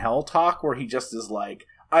Burn in Hell talk, where he just is like,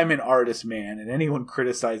 I'm an artist, man, and anyone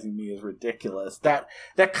criticizing me is ridiculous. That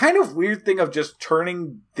kind of weird thing of just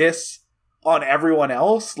turning this on everyone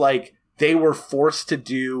else, like they were forced to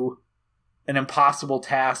do an impossible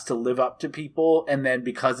task to live up to people, and then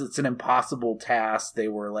because it's an impossible task, they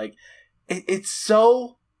were like, it's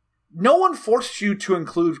so... No one forced you to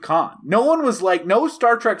include Khan. No one was like, no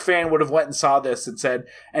Star Trek fan would have went and saw this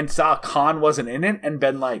and saw Khan wasn't in it and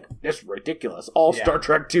been like, this is ridiculous. All Star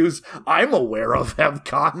Trek 2s I'm aware of have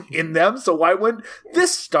Khan in them, so why wouldn't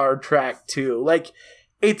this Star Trek 2? Like,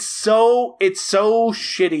 it's so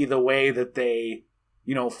shitty the way that they,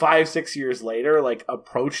 5-6 years later, like,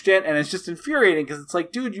 approached it, and it's just infuriating because it's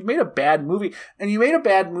like, dude, you made a bad movie, and you made a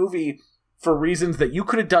bad movie for reasons that you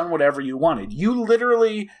could have done whatever you wanted. You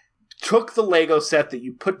literally took the Lego set that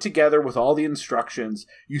you put together with all the instructions,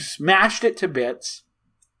 you smashed it to bits,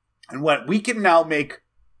 and went, we can now make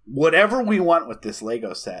whatever we want with this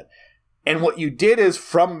Lego set. And what you did is,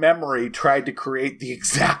 from memory, tried to create the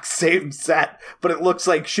exact same set, but it looks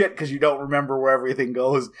like shit because you don't remember where everything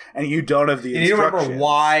goes, and you don't have the instructions. And you don't remember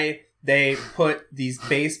why they put these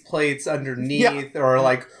base plates underneath, or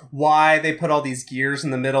like why they put all these gears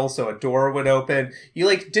in the middle so a door would open. You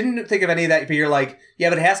like didn't think of any of that, but you're like, yeah,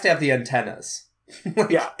 but it has to have the antennas.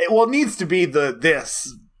 It needs to be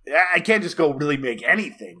this. I can't just go really make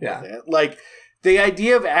anything with it. Like the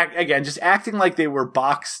idea of just acting like they were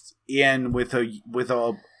boxed in with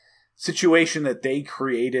a situation that they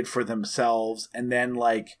created for themselves, and then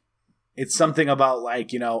like it's something about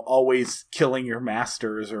like, you know, always killing your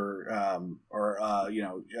masters or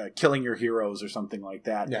killing your heroes or something like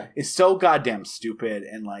that. Yeah. It's so goddamn stupid,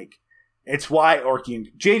 and like it's why Orky and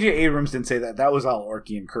J.J. Abrams didn't say that. That was all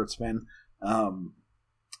Orky and Kurtzman.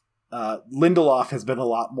 Lindelof has been a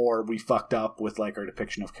lot more, we fucked up with like our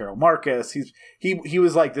depiction of Carol Marcus. He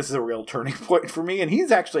was like, this is a real turning point for me, and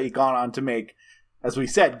he's actually gone on to make, as we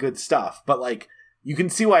said, good stuff. But like, you can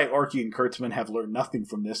see why Orky and Kurtzman have learned nothing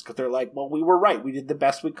from this, because they're like, well, we were right. We did the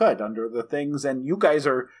best we could under the things, and you guys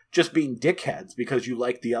are just being dickheads because you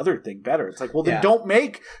like the other thing better. It's like, well, then don't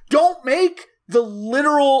make the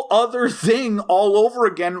literal other thing all over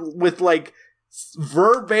again with like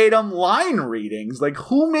verbatim line readings. Like,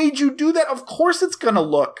 who made you do that? Of course it's gonna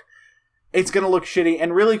look shitty.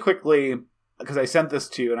 And really quickly, because I sent this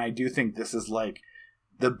to you, and I do think this is like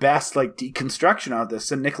the best like deconstruction of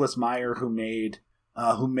this. And Nicholas Meyer, who made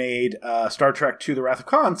Star Trek II: The Wrath of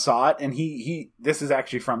Khan, saw it, and he this is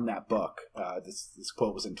actually from that book. This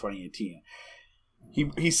quote was in 2018.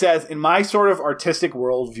 He says, in my sort of artistic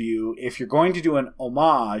worldview, if you're going to do an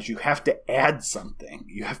homage, you have to add something.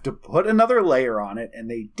 You have to put another layer on it, and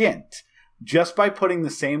they didn't. Just by putting the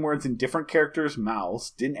same words in different characters' mouths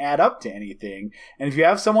didn't add up to anything. And if you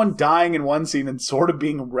have someone dying in one scene and sort of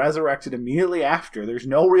being resurrected immediately after, there's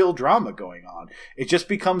no real drama going on. It just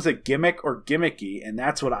becomes a gimmick or gimmicky, and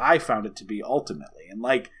that's what I found it to be ultimately. And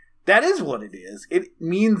like, that is what it is. It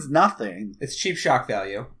means nothing. It's cheap shock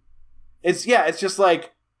value. It's just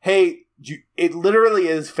like, hey, it literally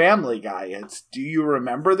is Family Guy. It's, do you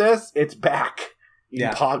remember this? It's back in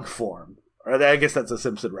Pog form. Or I guess that's a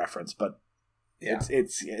Simpson reference, but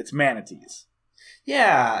it's manatees.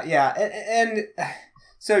 Yeah. And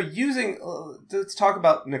so let's talk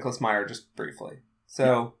about Nicholas Meyer just briefly.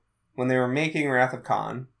 So when they were making Wrath of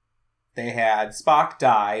Khan, they had Spock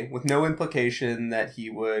die with no implication that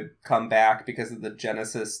he would come back because of the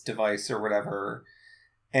Genesis device or whatever.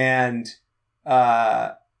 And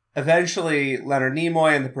eventually Leonard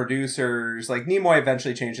Nimoy and the producers, like, Nimoy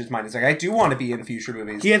eventually changed his mind. He's like, I do want to be in future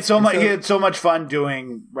movies. He had so much fun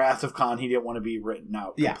doing Wrath of Khan, he didn't want to be written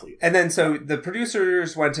out completely. And then so the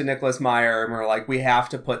producers went to Nicholas Meyer and were like, we have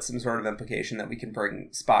to put some sort of implication that we can bring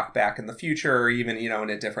Spock back in the future, or even, you know, in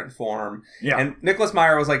a different form. Yeah. And Nicholas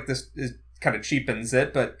Meyer was like, this is kind of cheapens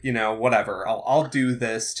it, but, you know, whatever. I'll do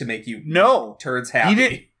this to make you turds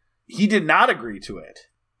happy. He did not agree to it.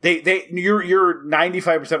 You're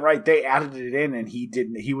 95% right. They added it in, and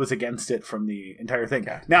he was against it from the entire thing.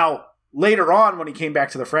 Okay. Now, later on, when he came back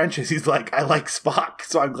to the franchise, he's like, I like Spock,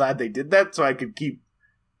 so I'm glad they did that, so I could keep,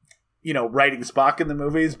 you know, writing Spock in the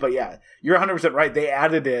movies. But yeah, you're 100% right. They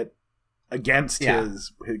added it against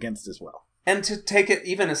his will. And to take it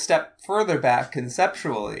even a step further back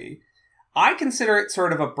conceptually, I consider it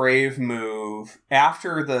sort of a brave move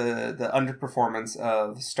after the underperformance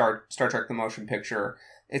of Star Trek the Motion Picture.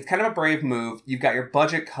 It's kind of a brave move. You've got your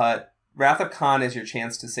budget cut. Wrath of Khan is your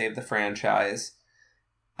chance to save the franchise.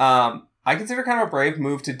 I consider kind of a brave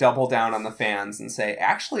move to double down on the fans and say,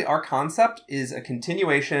 actually, our concept is a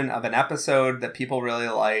continuation of an episode that people really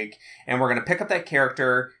like, and we're going to pick up that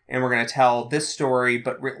character, and we're going to tell this story,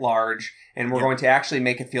 but writ large, and we're going to actually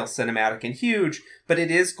make it feel cinematic and huge, but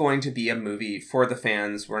it is going to be a movie for the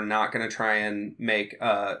fans. We're not going to try and make,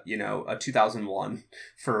 a 2001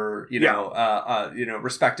 for,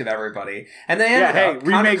 respect of everybody. And then,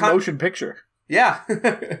 remake motion picture. Yeah.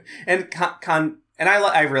 And and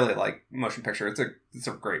I really like Motion Picture. It's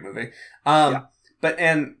a great movie. But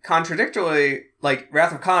contradictorily, like,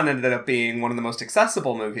 Wrath of Khan ended up being one of the most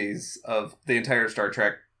accessible movies of the entire Star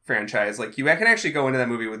Trek franchise. Like, you can actually go into that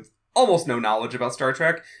movie with almost no knowledge about Star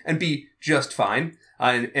Trek and be just fine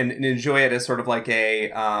and enjoy it as sort of like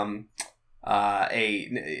a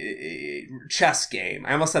chess game.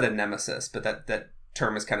 I almost said a nemesis, but that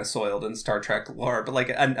term is kind of soiled in Star Trek lore. But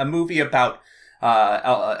like a movie about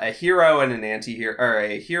a hero and an anti-hero, or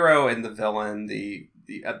a hero and the villain,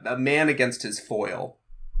 a man against his foil.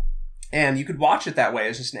 And you could watch it that way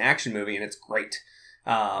as just an action movie, and it's great.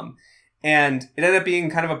 And it ended up being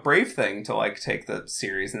kind of a brave thing to like take the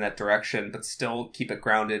series in that direction, but still keep it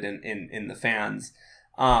grounded in the fans.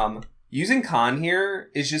 Using Khan here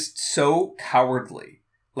is just so cowardly.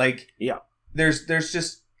 Like, there's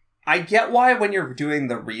just I get why when you're doing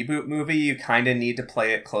the reboot movie, you kind of need to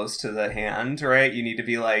play it close to the hand, right? You need to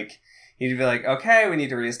be like, okay, we need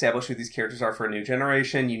to reestablish who these characters are for a new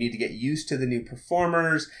generation. You need to get used to the new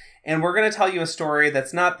performers. And we're going to tell you a story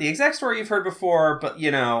that's not the exact story you've heard before, but,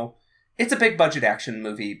 you know, it's a big budget action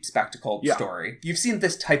movie spectacle story. You've seen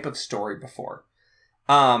this type of story before.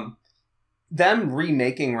 Them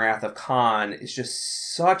remaking Wrath of Khan is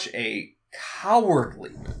just such a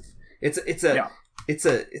cowardly move. It's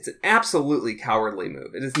an absolutely cowardly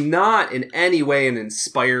move. It is not in any way an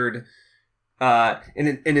inspired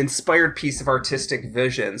piece of artistic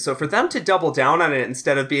vision. So for them to double down on it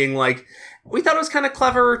instead of being like, we thought it was kind of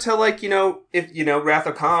clever to, like, you know, if, you know, Wrath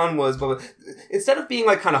of Khan was, blah, blah, instead of being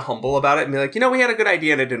like kind of humble about it and be like, you know, we had a good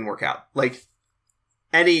idea and it didn't work out, like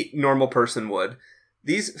any normal person would.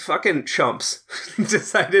 These fucking chumps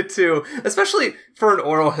decided to, especially for an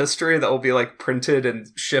oral history that will be like printed and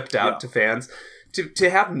shipped out to fans, to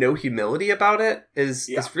have no humility about it is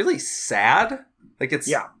really sad. Like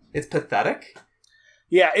it's pathetic.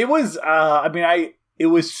 Yeah, it was. It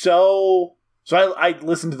was so. So I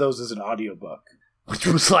listened to those as an audiobook, which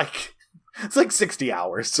was like, it's like 60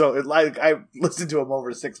 hours. So I listened to them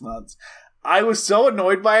over 6 months. I was so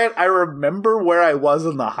annoyed by it. I remember where I was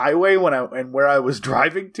on the highway and where I was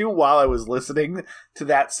driving to while I was listening to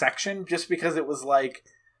that section, just because it was like,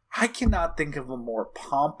 I cannot think of a more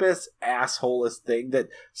pompous, assholeless thing that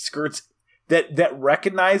skirts, that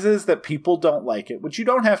recognizes that people don't like it, which you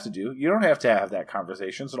don't have to do. You don't have to have that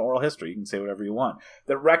conversation. It's an oral history. You can say whatever you want.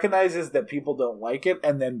 That recognizes that people don't like it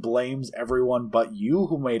and then blames everyone but you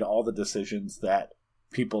who made all the decisions that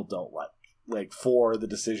people don't like for the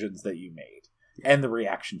decisions that you made and the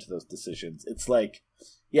reaction to those decisions. It's like,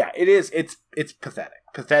 it is. It's pathetic.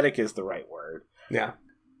 Pathetic is the right word. Yeah.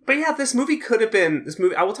 But yeah, this movie could have been,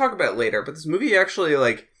 I will talk about it later, but this movie actually,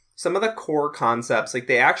 like, some of the core concepts, like,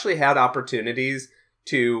 they actually had opportunities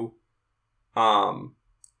to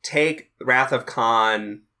take Wrath of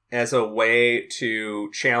Khan as a way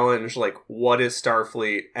to challenge, like, what is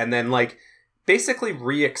Starfleet, and then, like, basically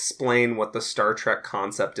re-explain what the Star Trek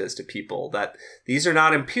concept is to people, that these are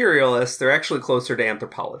not imperialists, they're actually closer to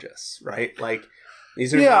anthropologists, right? Like,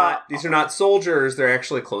 these are not soldiers, they're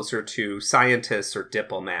actually closer to scientists or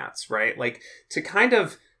diplomats, right? Like, to kind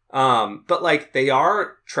of but like, they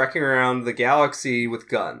are trekking around the galaxy with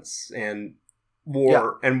guns and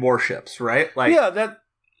and warships, right? Like,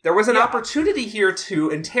 there was an opportunity here to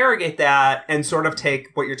interrogate that and sort of take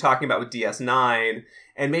what you're talking about with DS9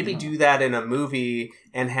 and maybe do that in a movie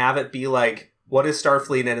and have it be like, what is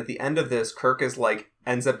Starfleet? And at the end of this, Kirk is like,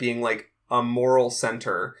 ends up being like a moral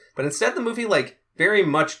center. But instead the movie like very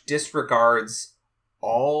much disregards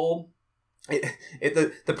all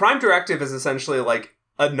the Prime Directive is essentially like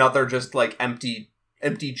another just like empty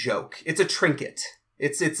joke. It's a trinket.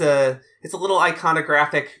 It's a little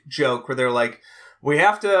iconographic joke where they're like, we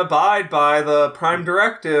have to abide by the Prime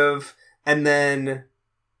Directive, and then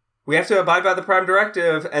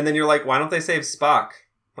you're like, why don't they save Spock?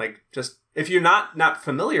 Like, just, if you're not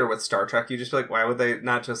familiar with Star Trek, you just be like, why would they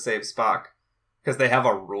not just save Spock? Because they have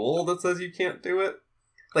a rule that says you can't do it?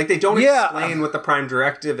 Like, they don't explain what the Prime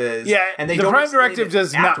Directive is. Yeah, and the don't Prime Directive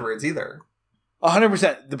does afterwards either.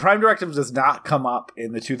 100%. The Prime Directive does not come up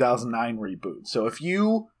in the 2009 reboot. So if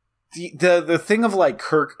you... The thing of, like,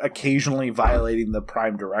 Kirk occasionally violating the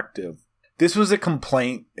Prime Directive, this was a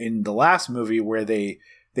complaint in the last movie where they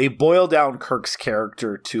boil down Kirk's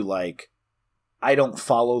character to, like, I don't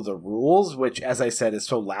follow the rules, which, as I said, is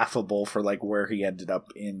so laughable for, like, where he ended up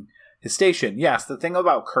in his station. Yes, the thing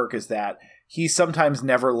about Kirk is that he sometimes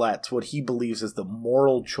never lets what he believes is the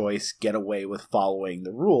moral choice get away with following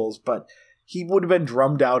the rules, but he would have been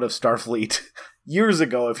drummed out of Starfleet years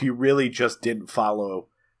ago if he really just didn't follow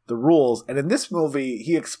the rules. And in this movie,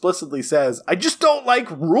 he explicitly says, I just don't like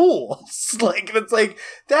rules. Like, it's like,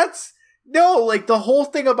 that's... No, like, the whole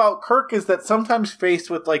thing about Kirk is that sometimes faced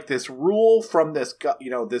with, like, this rule from this,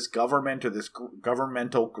 this government or this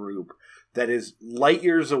governmental group that is light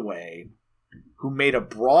years away, who made a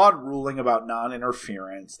broad ruling about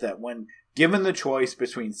non-interference, that when given the choice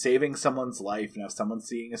between saving someone's life and have someone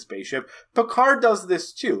seeing a spaceship, Picard does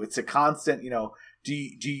this too. It's a constant, do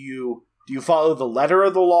you follow the letter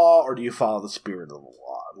of the law or do you follow the spirit of the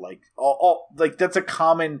law? Like, like, that's a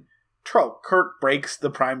common trope. Kirk breaks the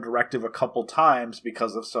Prime Directive a couple times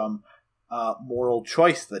because of some moral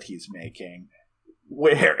choice that he's making.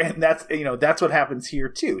 And that's what happens here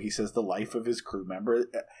too. He says the life of his crew member.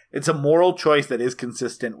 It's a moral choice that is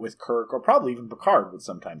consistent with Kirk, or probably even Picard would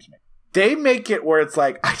sometimes make. They make it where it's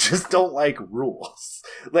like, I just don't like rules.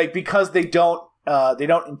 Like, because they don't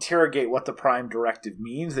interrogate what the Prime Directive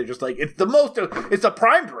means. They're just like, it's the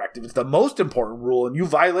Prime Directive. It's the most important rule, and you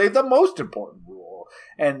violate the most important rule.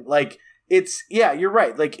 And like, you're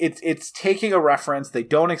right. Like it's taking a reference. They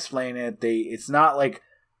don't explain it. It's not like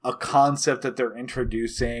a concept that they're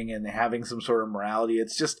introducing and having some sort of morality.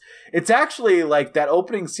 It's actually like that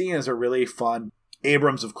opening scene is a really fun.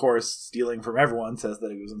 Abrams, of course, stealing from everyone, says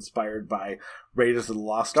that he was inspired by Raiders of the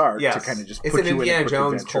Lost Ark to kind of just put you in a quick Indiana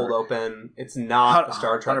Jones adventure. Cold Open. It's not a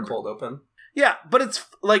Star Trek 100%. Cold Open. Yeah, but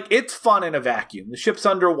it's fun in a vacuum. The ship's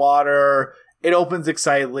underwater. It opens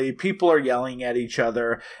excitedly. People are yelling at each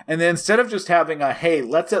other. And then instead of just having hey,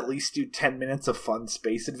 let's at least do 10 minutes of fun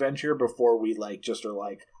space adventure before we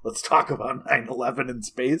let's talk about 9/11 in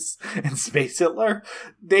space and Space Hitler.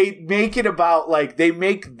 They make it about they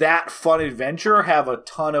make that fun adventure have a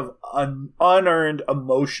ton of unearned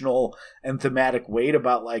emotional and thematic weight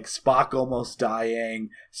about Spock almost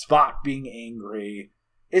dying, Spock being angry.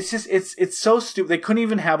 It's just, it's so stupid. They couldn't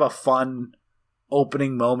even have a fun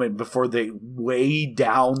opening moment before they weigh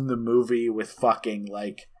down the movie with fucking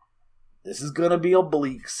this is gonna be a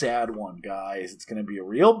bleak, sad one, guys. It's gonna be a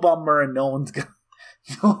real bummer, and no one's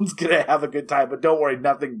gonna have a good time. But don't worry,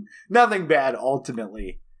 nothing bad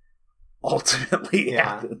ultimately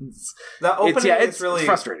happens. The opening it's really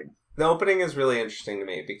frustrating. The opening is really interesting to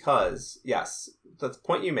me because yes, the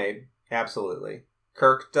point you made, absolutely.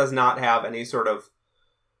 Kirk does not have any sort of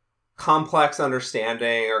complex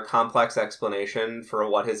understanding or complex explanation for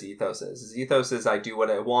what his ethos is. His ethos is I do what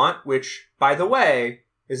I want, which, by the way,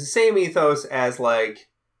 is the same ethos as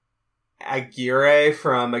Aguirre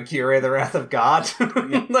from Aguirre the Wrath of God.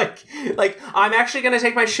 like I'm actually going to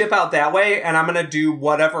take my ship out that way and I'm going to do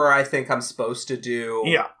whatever I think I'm supposed to do.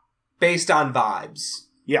 Yeah. Based on vibes.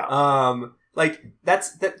 Yeah.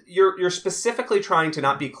 That's you're specifically trying to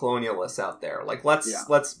not be colonialists out there.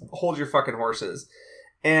 Let's hold your fucking horses.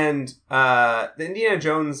 And the Indiana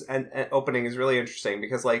Jones opening is really interesting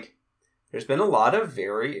because, there's been a lot of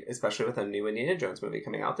especially with a new Indiana Jones movie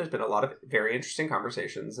coming out, there's been a lot of very interesting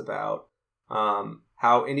conversations about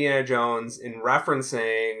how Indiana Jones, in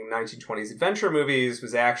referencing 1920s adventure movies,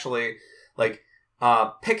 was actually,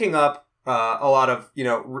 picking up a lot of,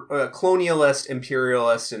 colonialist,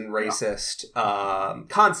 imperialist, and racist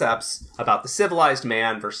concepts about the civilized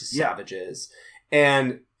man versus savages.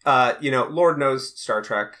 And Lord knows Star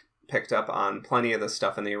Trek picked up on plenty of the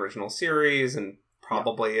stuff in the original series and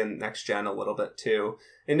probably in Next Gen a little bit too.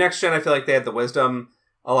 In Next Gen, I feel like they had the wisdom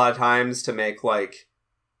a lot of times to make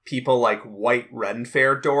people white Ren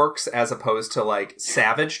Fair dorks as opposed to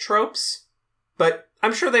savage tropes. But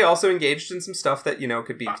I'm sure they also engaged in some stuff that,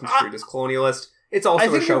 could be construed as colonialist. It's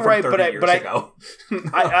also a show from 30 years ago.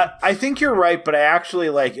 I think you're right, but I actually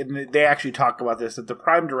and they actually talk about this, that the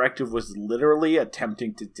Prime Directive was literally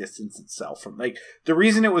attempting to distance itself from, the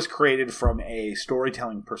reason it was created from a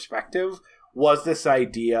storytelling perspective was this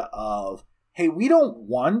idea of, hey, we don't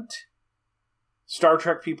want Star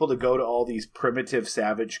Trek people to go to all these primitive,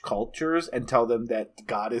 savage cultures and tell them that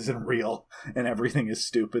God isn't real and everything is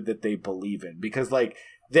stupid that they believe in. Because,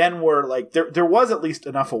 then we're there was at least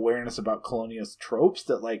enough awareness about colonialist tropes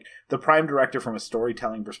that the Prime Directive from a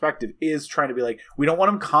storytelling perspective is trying to be we don't want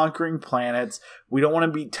them conquering planets. We don't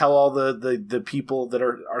want to tell all the people that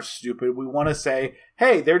are stupid. We want to say,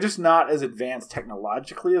 hey, they're just not as advanced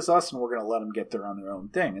technologically as us, and we're going to let them get there on their own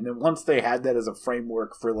thing. And then once they had that as a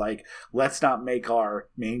framework for let's not make our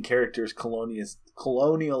main characters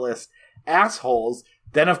colonialist assholes,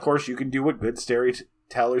 then of course you can do what good storytellers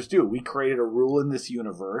do. We created a rule in this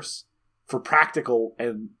universe for practical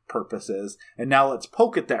purposes, and now let's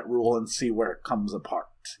poke at that rule and see where it comes apart.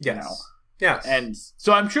 Yes. Yes. And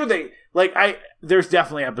so I'm sure they there's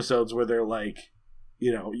definitely episodes where they're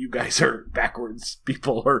you guys are backwards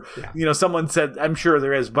people, or someone said, I'm sure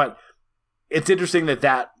there is, but it's interesting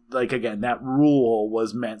that again, that rule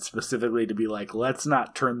was meant specifically to be let's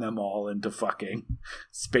not turn them all into fucking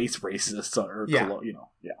space racists or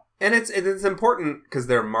And it's important because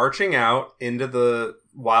they're marching out into the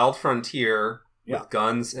wild frontier with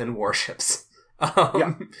guns and warships.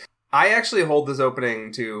 I actually hold this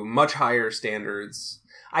opening to much higher standards.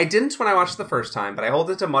 I didn't when I watched the first time, but I hold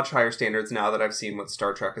it to much higher standards now that I've seen what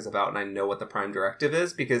Star Trek is about and I know what the Prime Directive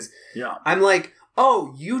is, because I'm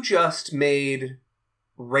oh, you just made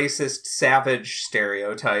racist, savage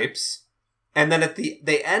stereotypes, and then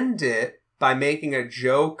they end it by making a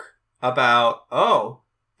joke about,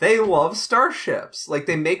 they love starships.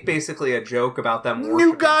 They make basically a joke about them worshiping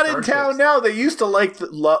New God starships. in town now. They used to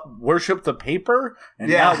worship the paper, and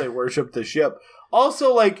now they worship the ship.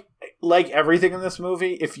 Also, like everything in this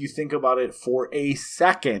movie, if you think about it for a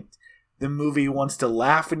second, the movie wants to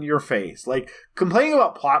laugh in your face. Like, complaining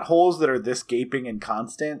about plot holes that are this gaping and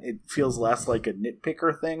constant, it feels less like a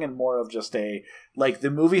nitpicker thing and more of just a, like, the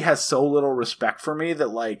movie has so little respect for me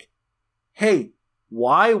that, like, hey,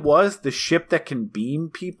 why was the ship that can beam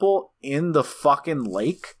people in the fucking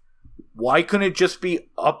lake? Why couldn't it just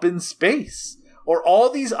be up in space? Or all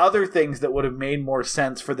these other things that would have made more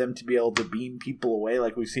sense for them to be able to beam people away,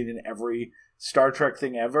 like we've seen in every Star Trek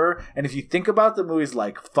thing ever. And if you think about the movies,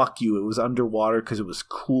 like, fuck you, it was underwater because it was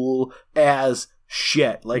cool as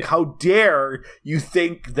shit. Like, how dare you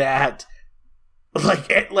think that?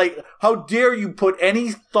 Like, how dare you put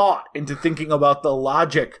any thought into thinking about the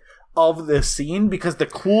logic of this scene? Because the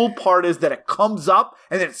cool part is that it comes up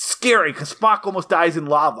and then it's scary because Spock almost dies in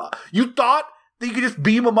lava. You thought that you could just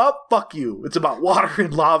beam him up? Fuck you. It's about water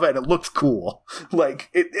and lava and it looks cool. Like,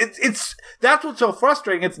 it's that's what's so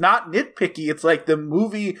frustrating. It's not nitpicky. It's like the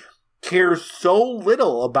movie cares so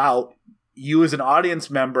little about you as an audience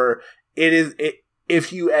member.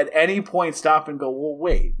 If you at any point stop and go, well,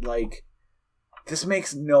 wait, like, this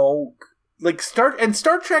makes no... Like, Star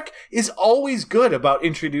Trek is always good about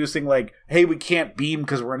introducing, like, hey, we can't beam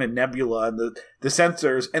because we're in a nebula and the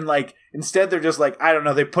sensors. And, like, instead they're just like, I don't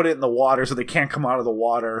know, they put it in the water so they can't come out of the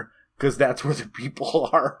water because that's where the people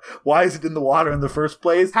are. Why is it in the water in the first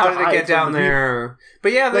place? How did it get down there?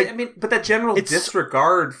 But yeah, like, I mean, but that general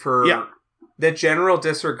disregard for... Yeah. That general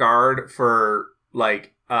disregard for,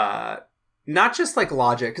 like, not just, like,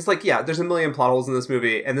 logic, because, like, yeah, there's a million plot holes in this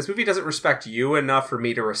movie, and this movie doesn't respect you enough for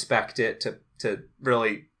me to respect it, to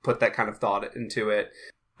really put that kind of thought into it.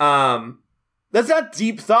 That's not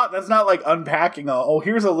deep thought. That's not, like, unpacking,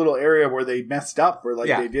 here's a little area where they messed up, or, like,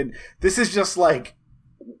 they didn't. This is just, like,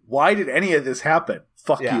 why did any of this happen?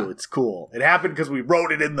 Fuck you, it's cool. It happened because we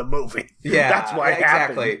wrote it in the movie. Yeah, that's why it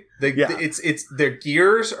happened. It's their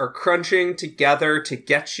gears are crunching together to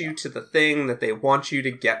get you to the thing that they want you to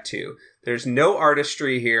get to. There's no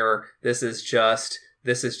artistry here. This is just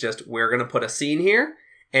we're going to put a scene here,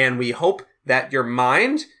 and we hope that your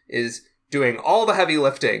mind is doing all the heavy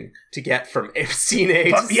lifting to get from scene A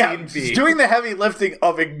to scene B. Doing the heavy lifting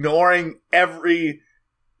of ignoring every...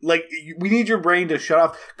 Like, we need your brain to shut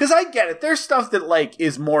off. Because I get it. There's stuff that, like,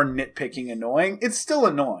 is more nitpicking annoying. It's still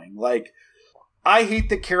annoying. Like, I hate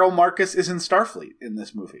that Carol Marcus is in Starfleet in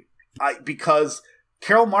this movie. Because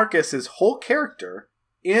Carol Marcus's whole character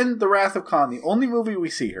in The Wrath of Khan, the only movie we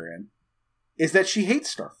see her in, is that she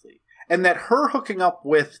hates Starfleet. And that her hooking up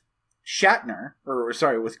with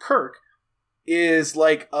with Kirk, is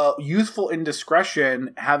like a youthful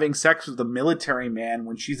indiscretion having sex with a military man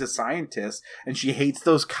when she's a scientist, and she hates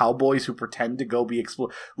those cowboys who pretend to go be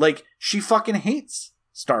like, she fucking hates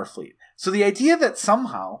Starfleet. So the idea that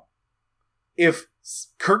somehow, if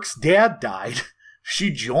Kirk's dad died,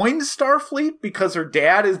 she joined Starfleet because her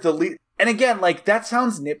dad is the lead. And again, like, that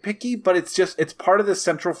sounds nitpicky, but it's part of the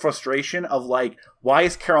central frustration of, like, why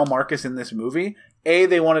is Carol Marcus in this movie?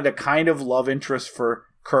 They wanted a kind of love interest for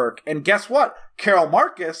Kirk. And guess what? Carol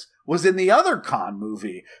Marcus was in the other Khan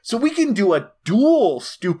movie. So we can do a dual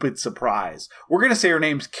stupid surprise. We're going to say her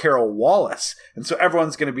name's Carol Wallace. And so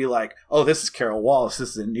everyone's going to be like, oh, this is Carol Wallace. This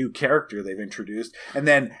is a new character they've introduced. And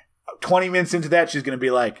then 20 minutes into that, she's going to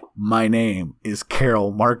be like, my name is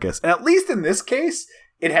Carol Marcus. And at least in this case,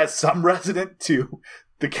 it has some resonance to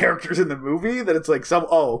the characters in the movie that it's like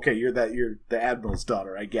okay, you're the Admiral's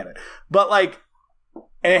daughter. I get it. But, like,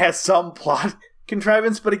 and it has some plot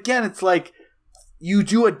contrivance, but again, it's like you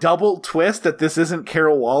do a double twist that this isn't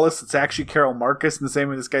Carol Wallace, it's actually Carol Marcus, and the same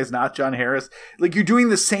way this guy's not John Harris. Like, you're doing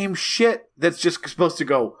the same shit that's just supposed to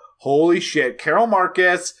go, holy shit, Carol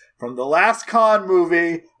Marcus from the last Khan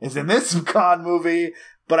movie is in this Khan movie,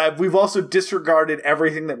 but we've also disregarded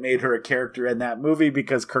everything that made her a character in that movie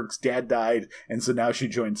because Kirk's dad died, and so now she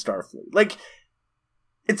joined Starfleet. Like,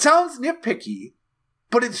 it sounds nitpicky,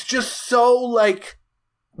 but it's just so, like,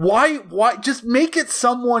 why just make it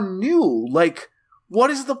someone new? Like, what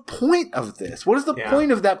is the point of this? What is the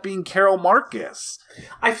point of that being Carol Marcus?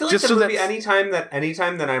 I feel like just the movie, anytime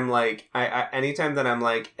that I'm like,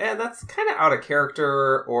 that's kind of out of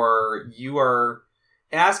character, or you are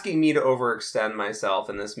asking me to overextend myself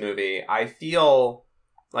in this movie, I feel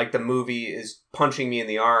like the movie is punching me in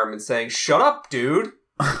the arm and saying, shut up, dude.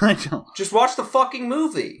 I don't. Just watch the fucking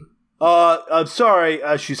movie. I'm sorry,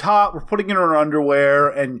 she's hot, we're putting in her underwear,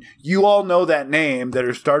 and you all know that name that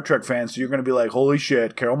are Star Trek fans, so you're going to be like, holy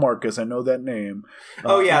shit, Carol Marcus, I know that name.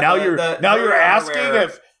 Now you're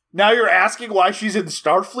asking why she's in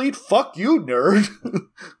Starfleet? Fuck you, nerd.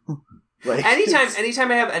 Like,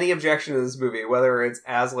 anytime I have any objection to this movie, whether it's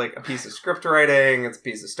as, like, a piece of script writing, it's a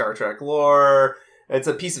piece of Star Trek lore, it's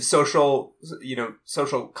a piece of social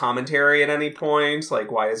commentary at any point.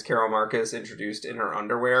 Like, why is Carol Marcus introduced in her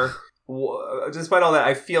underwear? Despite all that,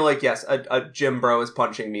 I feel like, yes, a gym bro is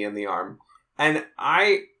punching me in the arm. And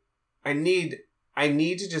I need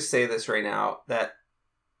to just say this right now, that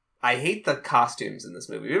I hate the costumes in this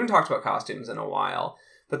movie. We haven't talked about costumes in a while,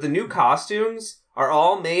 but the new costumes are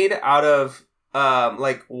all made out of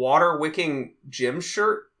like water wicking gym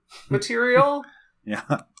shirt material. Yeah.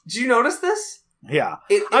 Did you notice this? Yeah.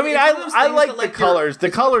 I like the colors. The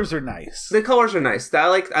colors are nice. The colors are nice. I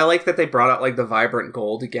like that they brought out like the vibrant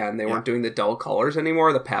gold again. They weren't doing the dull colors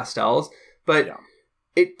anymore, the pastels. But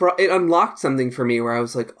it unlocked something for me where I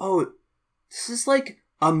was like, oh, this is like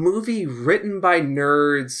a movie written by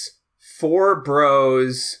nerds for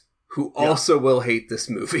bros who also will hate this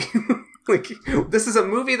movie. Like, this is a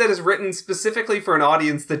movie that is written specifically for an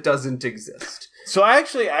audience that doesn't exist. So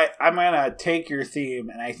actually, I'm going to take your theme,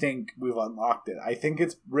 and I think we've unlocked it. I think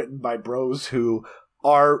it's written by bros who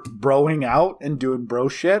are broing out and doing bro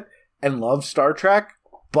shit and love Star Trek,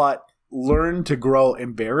 but learn to grow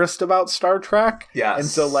embarrassed about Star Trek. Yes. And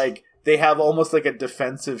so, like, they have almost like a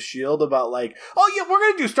defensive shield about like, oh yeah, we're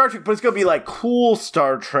going to do Star Trek, but it's going to be like cool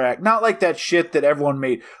Star Trek. Not like that shit that everyone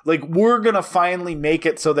made. Like, we're going to finally make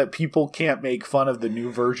it so that people can't make fun of the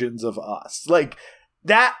new versions of us. Like,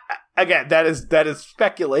 that, again, that is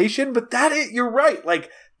speculation, but you're right. Like,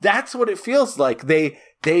 that's what it feels like. They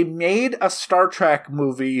made a Star Trek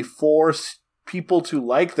movie for people to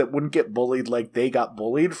like that wouldn't get bullied like they got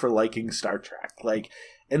bullied for liking Star Trek. Like,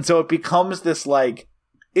 and so it becomes this like,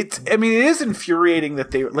 it is infuriating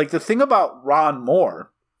that they, like, the thing about Ron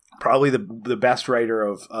Moore, probably the best writer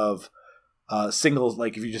of singles,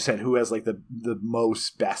 like if you just said who has like the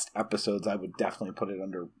most best episodes, I would definitely put it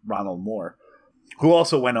under Ronald Moore, who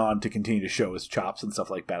also went on to continue to show his chops and stuff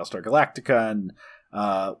like Battlestar Galactica and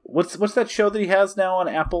what's that show that he has now on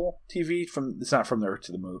Apple TV? It's not From the Earth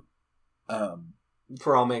to the Moon.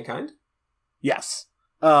 For All Mankind? Yes.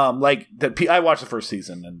 Like that. I watched the first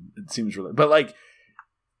season and it seems really, but like,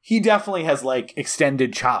 he definitely has like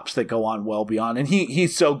extended chops that go on well beyond, and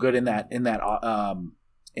he's so good in that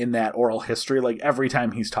oral history. Like every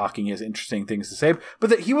time he's talking, he has interesting things to say. But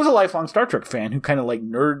that he was a lifelong Star Trek fan who kind of like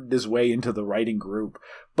nerded his way into the writing group.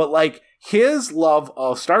 But like his love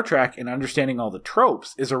of Star Trek and understanding all the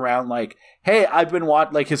tropes is around like, hey, I've been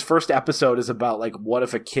watching. Like his first episode is about like what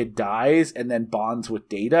if a kid dies and then bonds with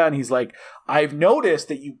Data, and he's like, I've noticed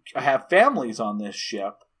that you have families on this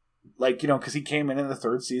ship. Like, you know, because he came in the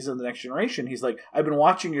third season of The Next Generation. He's like, I've been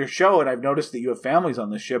watching your show and I've noticed that you have families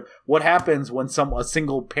on this ship. What happens when a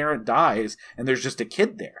single parent dies and there's just a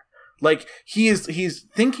kid there? Like, he's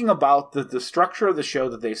thinking about the structure of the show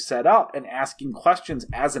that they've set up and asking questions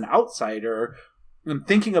as an outsider and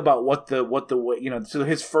thinking about what the you know, so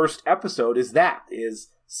his first episode is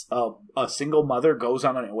a single mother goes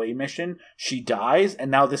on an away mission. She dies. And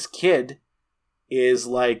now this kid is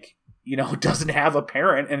like, you know, doesn't have a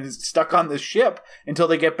parent and is stuck on this ship until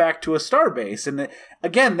they get back to a starbase. And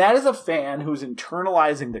again, that is a fan who's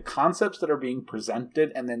internalizing the concepts that are being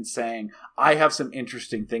presented and then saying, I have some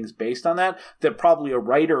interesting things based on that probably a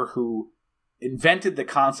writer who invented the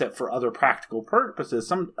concept for other practical purposes,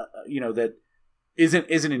 that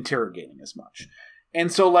isn't interrogating as much.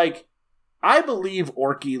 And so, like, I believe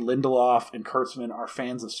Orky, Lindelof, and Kurtzman are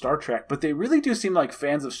fans of Star Trek, but they really do seem like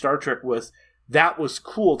fans of Star Trek that was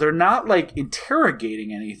cool. They're not like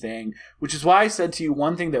interrogating anything, which is why I said to you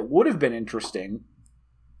one thing that would have been interesting,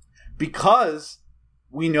 because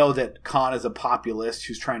we know that Khan is a populist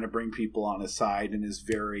who's trying to bring people on his side and is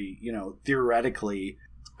very, you know, theoretically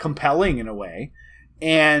compelling in a way.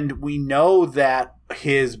 And we know that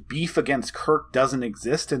his beef against Kirk doesn't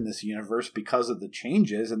exist in this universe because of the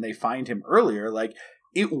changes, and they find him earlier. Like,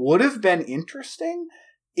 it would have been interesting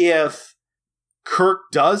if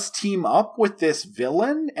Kirk does team up with this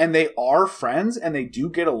villain and they are friends and they do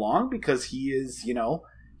get along because he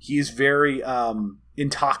is very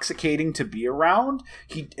intoxicating to be around.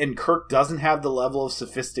 And Kirk doesn't have the level of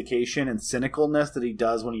sophistication and cynicalness that he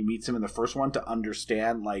does when he meets him in the first one to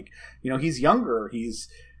understand, like, you know, he's younger.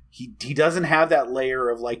 He doesn't have that layer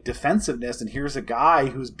of like defensiveness, and here's a guy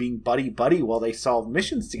who's being buddy while they solve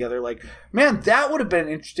missions together. Like, man, that would have been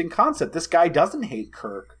an interesting concept. This guy doesn't hate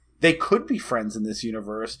Kirk. They could be friends in this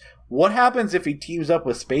universe. What happens if he teams up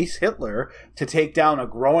with Space Hitler to take down a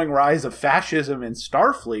growing rise of fascism in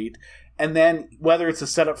Starfleet? And then whether it's a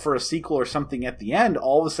setup for a sequel or something at the end,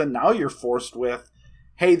 all of a sudden now you're forced with,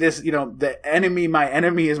 hey, this, you know, my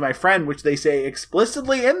enemy is my friend, which they say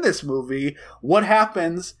explicitly in this movie. What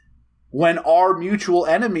happens when our mutual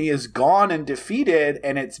enemy is gone and defeated,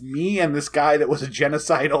 and it's me and this guy that was a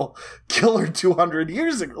genocidal killer 200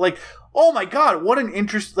 years ago. Like, oh my god, what an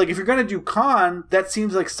interest. Like, if you're going to do Khan, that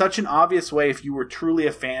seems like such an obvious way, if you were truly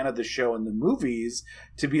a fan of the show and the movies,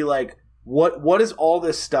 to be like, what does all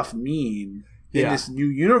this stuff mean in this new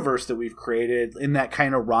universe that we've created, in that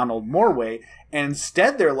kind of Ronald Moore way? And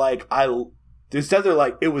instead they're like,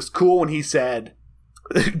 it was cool when he said,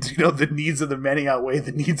 the needs of the many outweigh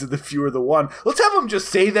the needs of the few or the one. Let's have him just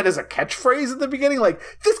say that as a catchphrase at the beginning. Like,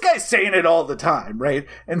 this guy's saying it all the time, right?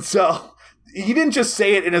 And so he didn't just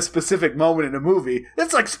say it in a specific moment in a movie.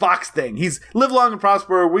 That's like Spock's thing. He's live long and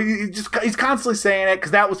prosper. He's constantly saying it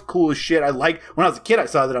because that was cool as shit. When I was a kid, I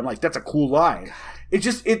saw that. I'm like, that's a cool line. It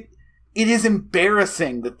is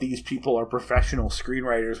embarrassing that these people are professional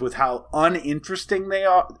screenwriters with how uninterested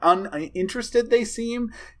they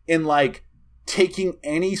seem in, like, having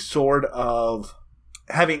any sort of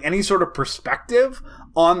perspective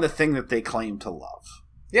on the thing that they claim to love.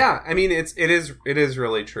 Yeah, I mean, it is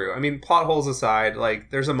really true. I mean, plot holes aside,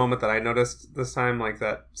 like, there's a moment that I noticed this time, like,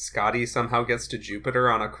 that Scotty somehow gets to Jupiter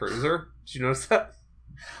on a cruiser. Did you notice that?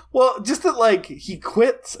 Well, just that, like, he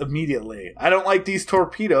quits immediately. I don't like these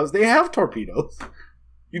torpedoes. They have torpedoes.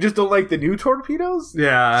 You just don't like the new torpedoes?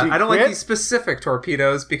 Yeah, So I don't like these specific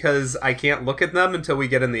torpedoes because I can't look at them until we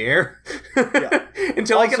get in the air. Yeah.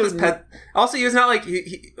 Until I get this Also, he's not like...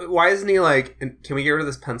 why isn't he like, can we get rid of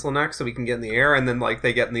this pencil neck so we can get in the air? And then, like,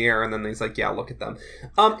 they get in the air and then he's like, yeah, look at them.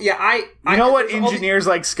 You know what engineers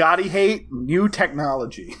like Scotty hate? New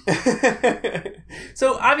technology.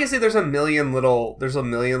 So, obviously, there's a million little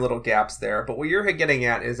gaps there. But what you're getting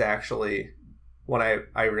at is actually what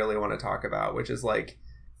I really want to talk about, which is, like,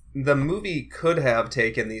 the movie could have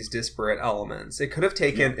taken these disparate elements. It could have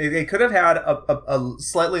had a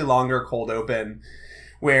slightly longer cold open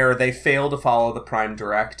where they fail to follow the Prime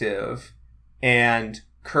Directive and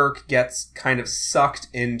Kirk gets kind of sucked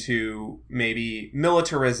into maybe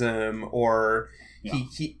militarism, or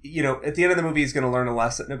he at the end of the movie he's going to learn a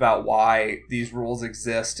lesson about why these rules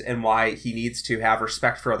exist and why he needs to have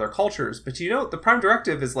respect for other cultures. But the Prime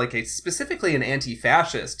Directive is like specifically an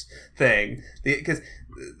anti-fascist thing, because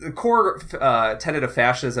the core tenet of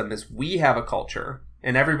fascism is we have a culture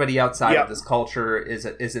and everybody outside of this culture is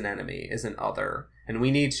an enemy, is an other. And I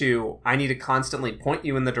need to constantly point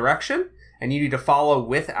you in the direction, and you need to follow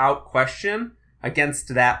without question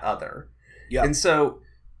against that other. Yeah. And so,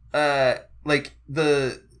 like,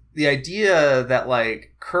 the idea that,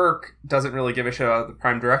 like, Kirk doesn't really give a shit about the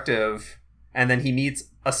Prime Directive, and then he meets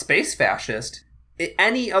a space fascist,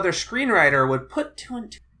 any other screenwriter would put two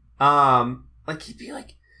and two. Like, he'd be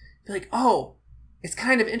like, oh, it's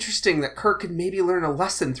kind of interesting that Kirk could maybe learn a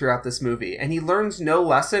lesson throughout this movie. And he learns no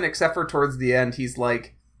lesson except for towards the end. He's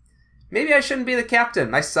like, maybe I shouldn't be the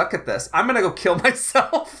captain. I suck at this. I'm going to go kill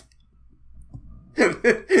myself.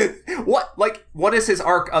 What is his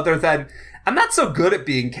arc other than, I'm not so good at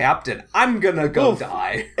being captain. I'm going to go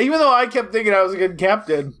die. Even though I kept thinking I was a good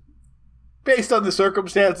captain, based on the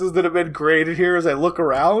circumstances that have been created here as I look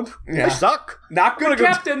around, I suck. Not good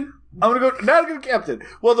captain. I'm gonna go, not a good captain.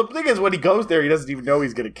 Well, the thing is, when he goes there, he doesn't even know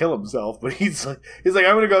he's gonna kill himself. But he's like, I'm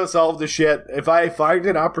gonna go solve the shit. If I find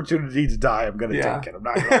an opportunity to die, I'm gonna take it.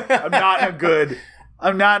 I'm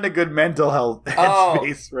not in a good mental health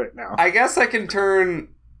headspace right now. I guess I can turn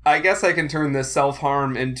this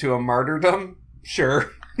self-harm into a martyrdom. Sure.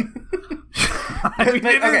 I mean,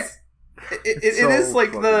 it is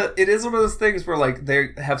like it is one of those things where, like,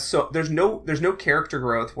 they have there's no character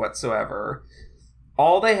growth whatsoever.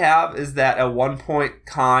 All they have is that at one point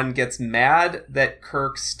Khan gets mad that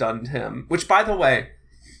Kirk stunned him. Which, by the way,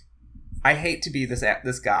 I hate to be this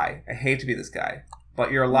guy. I hate to be this guy. But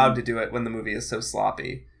you're allowed to do it when the movie is so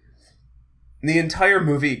sloppy. The entire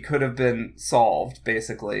movie could have been solved,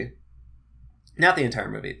 basically. Not the entire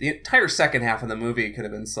movie. The entire second half of the movie could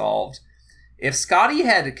have been solved if Scotty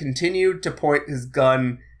had continued to point his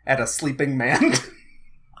gun at a sleeping man.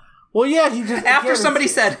 Well, yeah, he just... After somebody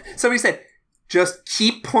said... just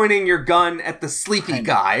keep pointing your gun at the sleepy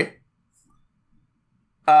guy.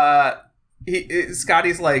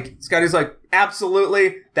 Scotty's like,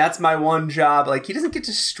 absolutely, that's my one job. Like, he doesn't get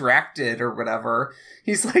distracted or whatever.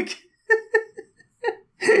 He's like,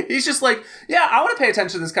 he's just like, yeah, I want to pay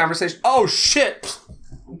attention to this conversation. Oh, shit.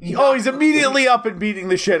 Oh, he's immediately up and beating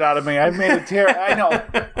the shit out of me. I made a I know.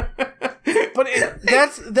 But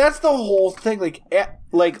that's the whole thing.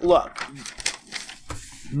 Like, look.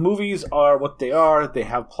 Movies are what they are. They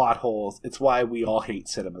have plot holes. It's why we all hate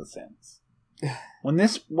CinemaSins.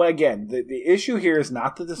 The issue here is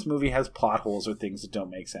not that this movie has plot holes or things that don't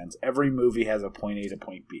make sense. Every movie has a point A to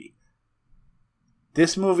point B.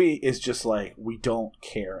 This movie is just like, we don't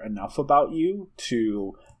care enough about you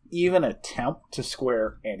to even attempt to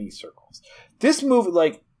square any circles. This movie,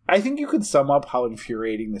 like, I think you could sum up how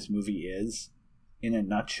infuriating this movie is in a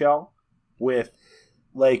nutshell with,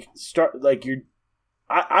 like,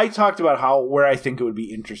 I talked about where I think it would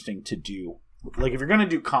be interesting to do. Like, if you're going to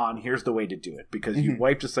do Khan, here's the way to do it, because you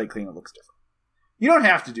wipe the slate clean, it looks different. You don't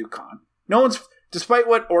have to do Khan. Despite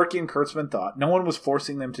what Orky and Kurtzman thought, no one was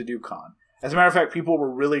forcing them to do Khan. As a matter of fact, people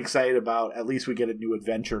were really excited about, at least we get a new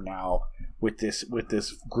adventure now with this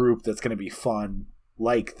group that's going to be fun,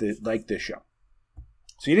 like this show.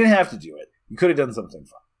 So you didn't have to do it. You could have done something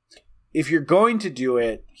fun. If you're going to do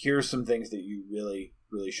it, here's some things that you really,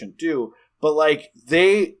 really shouldn't do. But like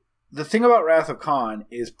the thing about Wrath of Khan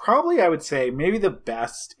is probably, I would say, maybe the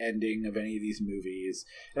best ending of any of these movies.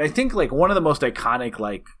 And I think like one of the most iconic,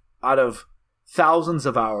 like out of thousands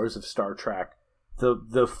of hours of Star Trek,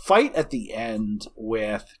 the fight at the end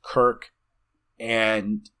with Kirk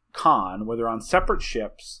and Khan, where they're on separate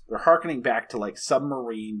ships, they're hearkening back to like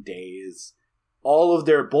submarine days.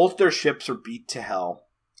 Both their ships are beat to hell,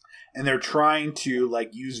 and they're trying to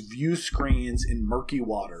like use view screens in murky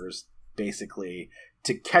waters, basically,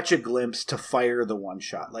 to catch a glimpse to fire the one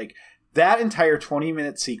shot. Like that entire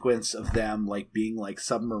 20-minute sequence of them like being like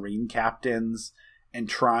submarine captains and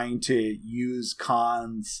trying to use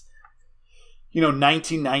Khan's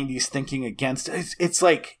 1990s thinking against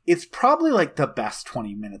it's probably like the best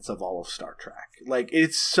 20 minutes of all of Star Trek. Like,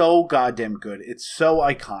 it's so goddamn good. It's so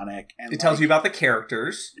iconic, and it tells you about the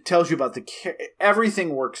characters. It tells you about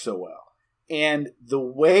everything works so well, and the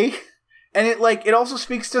way, and it also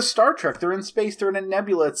speaks to Star Trek. They're in space. They're in a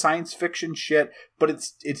nebula. It's science fiction shit, but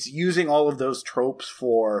it's using all of those tropes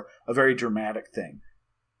for a very dramatic thing.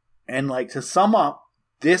 And like, to sum up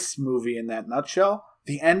this movie in that nutshell,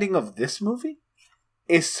 the ending of this movie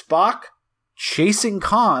is Spock chasing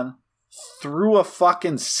Khan through a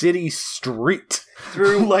fucking city street.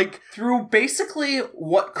 Through basically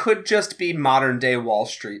what could just be modern day Wall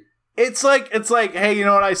Street. It's like, hey, you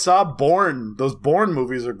know what I saw? Bourne. Those Bourne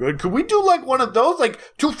movies are good. Could we do like one of those? Like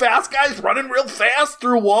two fast guys running real fast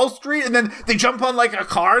through Wall Street, and then they jump on like a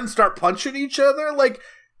car and start punching each other? Like,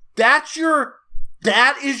 that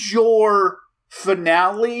is your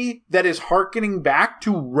finale that is hearkening back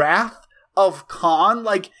to Wrath of Khan.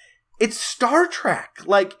 Like, it's Star Trek.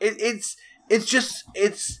 Like, it's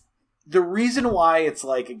the reason why it's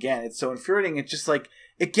like, again, it's so infuriating. It's just like,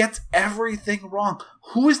 it gets everything wrong.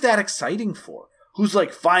 Who is that exciting for? Who's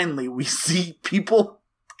like, finally we see people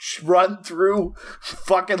run through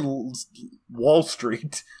fucking Wall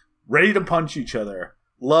Street ready to punch each other.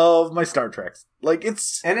 Love my Star Treks. Like,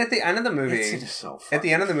 it's, and at the end of the movie, it's so at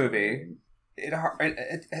the end of the movie,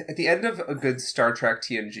 at the end of a good Star Trek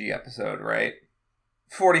TNG episode, right?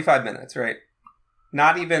 45 minutes, right?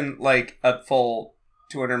 Not even like a full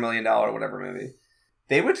 $200 million whatever movie.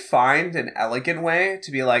 They would find an elegant way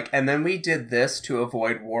to be like, and then we did this to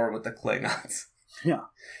avoid war with the Klingons. Yeah.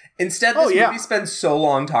 Instead, this movie spends so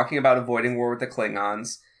long talking about avoiding war with the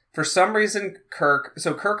Klingons. For some reason, Kirk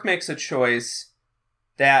makes a choice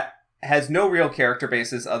that has no real character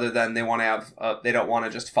basis other than they want to have, they don't want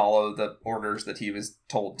to just follow the orders that he was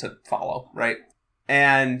told to follow, right?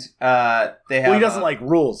 And they have. Well, he doesn't like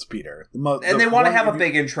rules, Peter. They want to have a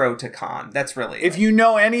big intro to Khan. That's really if you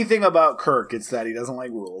know anything about Kirk, it's that he doesn't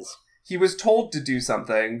like rules. He was told to do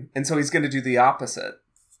something, and so he's going to do the opposite.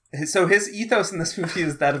 So his ethos in this movie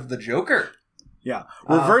is that of the Joker. Yeah,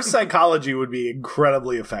 reverse psychology would be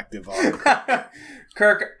incredibly effective on Kirk.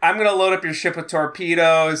 Kirk, I'm going to load up your ship with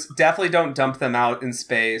torpedoes. Definitely don't dump them out in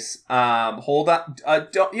space. Hold on.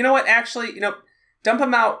 You know what? Actually, dump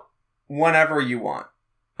them out whenever you want.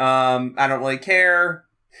 I don't really care.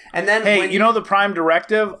 And then, hey, you know the Prime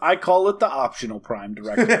Directive? I call it the optional Prime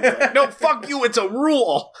Directive. Like, no, fuck you. It's a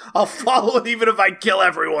rule. I'll follow it even if I kill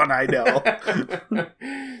everyone I know.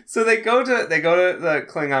 So they go to the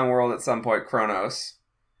Klingon world at some point, Kronos.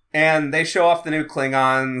 And they show off the new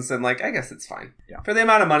Klingons, and like, I guess it's fine. Yeah. For the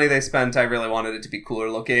amount of money they spent, I really wanted it to be cooler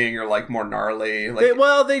looking or like more gnarly. Like, I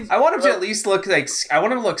want them to at least look like, I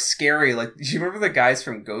want them to look scary. Like, do you remember the guys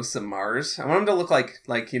from Ghosts of Mars? I want them to look like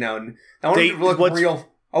I want them to look real.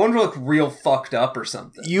 I want them to look real fucked up or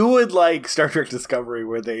something. You would like Star Trek Discovery,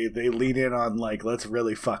 where they lean in on like, let's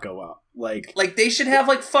really fuck them up. Like they should have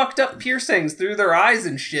like fucked up piercings through their eyes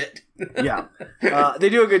and shit. Yeah. They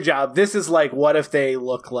do a good job. This is like, what if they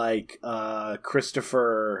look like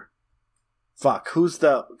Christopher... Fuck, who's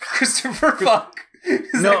the... Christopher Fuck.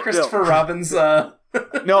 Is that Christopher Robin's...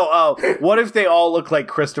 No, what if they all look like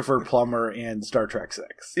Christopher Plummer in Star Trek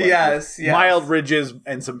 6? Like, yes. Mild ridges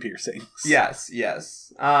and some piercings. Yes.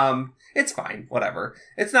 It's fine. Whatever.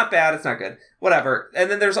 It's not bad. It's not good. Whatever.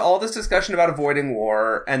 And then there's all this discussion about avoiding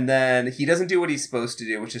war, and then he doesn't do what he's supposed to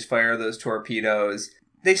do, which is fire those torpedoes.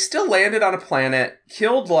 They still landed on a planet,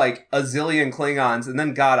 killed like a zillion Klingons, and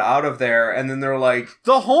then got out of there, and then they're like...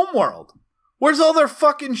 The homeworld! Where's all their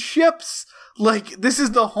fucking ships? Like, this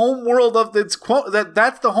is the homeworld of its quote.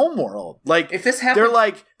 That's the homeworld. Like, if this happened...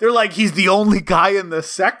 They're like, he's the only guy in the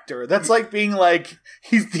sector. That's like being like,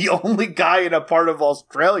 he's the only guy in a part of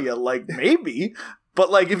Australia. Like, maybe.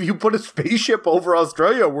 But, like, if you put a spaceship over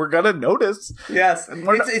Australia, we're gonna notice. Yes,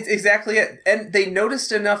 it's exactly it. And they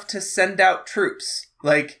noticed enough to send out troops.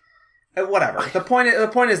 Like, whatever. The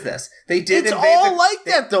point is this: they did. It's all like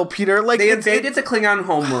that, though, Peter. Like, they invaded the Klingon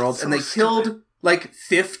homeworld, and they killed like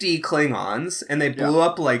 50 Klingons, and they blew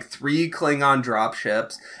up like 3 Klingon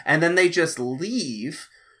dropships, and then they just leave,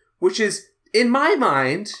 which is, in my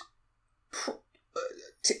mind,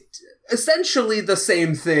 essentially the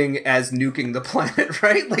same thing as nuking the planet,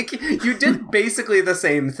 right? Like, you did basically the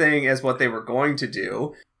same thing as what they were going to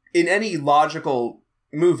do. In any logical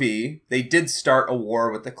movie, they did start a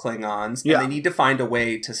war with the Klingons, and they need to find a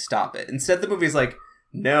way to stop it. Instead, the movie's like,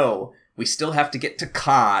 no, we still have to get to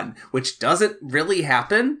Khan, which doesn't really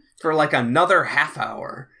happen for like another half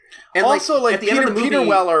hour. And also, like, at the end of the movie, Peter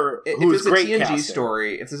Weller, who's great if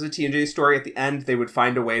casting. if there's a TNG story at the end, they would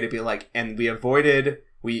find a way to be like, and we avoided,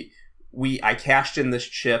 I cashed in this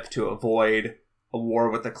ship to avoid a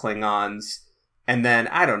war with the Klingons. And then,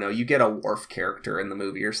 I don't know, you get a Worf character in the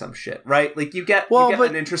movie or some shit, right? Like, you get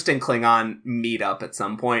an interesting Klingon meetup at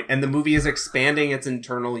some point, and the movie is expanding its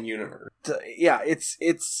internal universe. Yeah,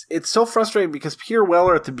 it's so frustrating because Peter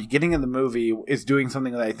Weller at the beginning of the movie is doing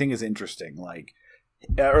something that I think is interesting. Like,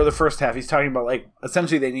 or the first half, he's talking about, like,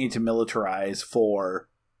 essentially they need to militarize for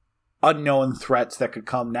unknown threats that could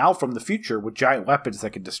come now from the future with giant weapons that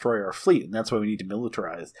could destroy our fleet, and that's why we need to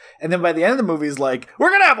militarize. And then by the end of the movie, he's like, we're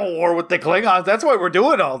gonna have a war with the Klingons, that's why we're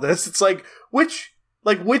doing all this. It's like,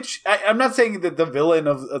 I'm not saying that the villain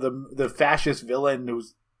of the fascist villain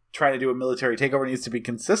who's trying to do a military takeover needs to be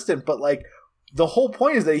consistent, but, like, the whole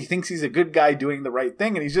point is that he thinks he's a good guy doing the right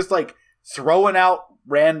thing, and he's just, like, throwing out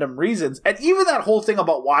random reasons. And even that whole thing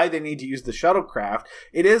about why they need to use the shuttlecraft,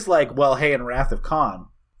 it is like, well, hey, in Wrath of Khan,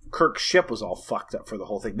 Kirk's ship was all fucked up for the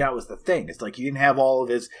whole thing. That was the thing. It's like he didn't have all of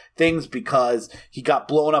his things because he got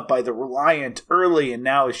blown up by the Reliant early, and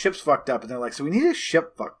now his ship's fucked up. And they're like, so we need his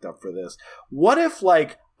ship fucked up for this. What if,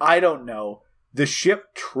 like, I don't know, the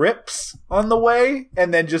ship trips on the way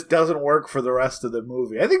and then just doesn't work for the rest of the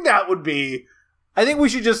movie? I think we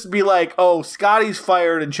should just be like, oh, Scotty's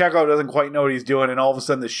fired and Chekhov doesn't quite know what he's doing, and all of a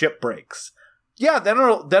sudden the ship breaks. Yeah, then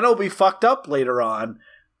it'll be fucked up later on.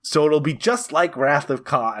 So it'll be just like Wrath of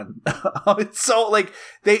Khan. It's so, like,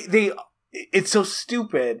 it's so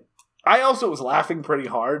stupid. I also was laughing pretty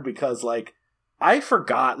hard because, like, I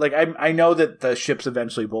forgot, like, I know that the ships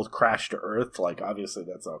eventually both crash to Earth. Like, obviously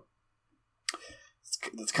that's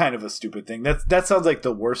kind of a stupid thing. That sounds like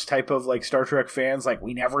the worst type of, like, Star Trek fans. Like,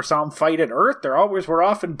 we never saw them fight at Earth. We're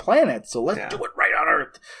off in planets, so let's do it right on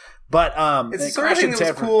Earth. But it's the sort of thing that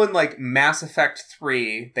was cool in, like, Mass Effect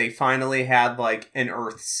 3. They finally had, like, an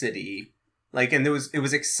Earth city. Like, and it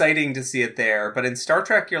was exciting to see it there. But in Star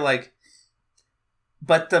Trek, you're like,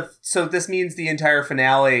 so this means the entire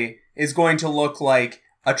finale is going to look like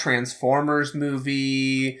a Transformers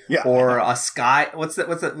movie or a what's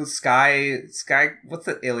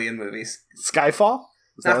the alien movies? Skyfall?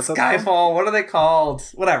 Not Skyfall. What are they called?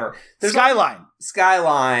 Whatever. There's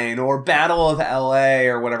Skyline or Battle of LA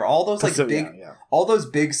or whatever. All those all those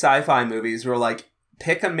big sci-fi movies were like,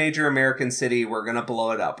 pick a major American city, we're gonna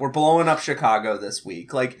blow it up. We're blowing up Chicago this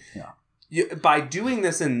week. Like, by doing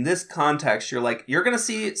this in this context, you're like, you're gonna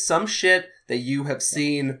see some shit that you have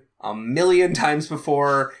seen a million times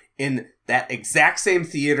before in that exact same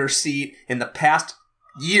theater seat in the past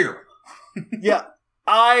year. Yeah.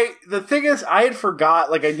 The thing is, I had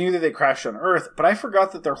forgot, like, I knew that they crashed on Earth, but I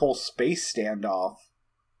forgot that their whole space standoff,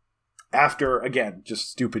 after, again,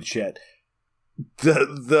 just stupid shit,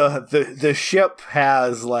 the ship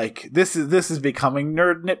has, like, this is becoming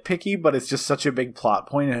nerd nitpicky, but it's just such a big plot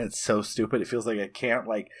point, and it's so stupid, it feels like it can't,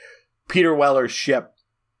 like, Peter Weller's ship,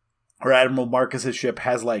 or Admiral Marcus's ship,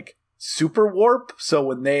 has, like, super warp, so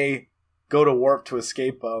when they go to warp to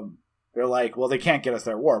escape, they're like, well, they can't get us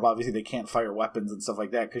their warp. Obviously, they can't fire weapons and stuff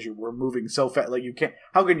like that because we're moving so fast. Like, you can't.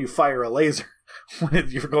 How can you fire a laser when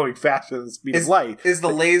you're going faster than the speed of light? Is the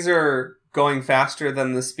laser going faster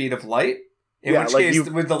than the speed of light? In which case,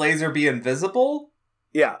 would the laser be invisible?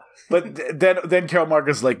 Yeah, but then Carol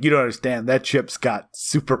Marcus is like, you don't understand. That ship's got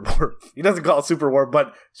super warp. He doesn't call it super warp,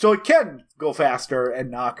 but so it can go faster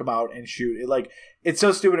and knock him out and shoot. It's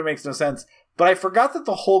so stupid it makes no sense. But I forgot that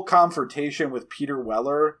the whole confrontation with Peter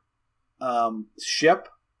Weller ship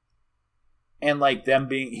and like him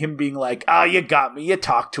being like, you got me. You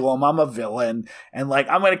talked to him. I'm a villain. And like,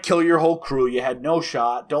 I'm going to kill your whole crew. You had no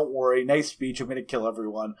shot. Don't worry. Nice speech. I'm going to kill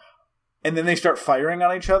everyone. And then they start firing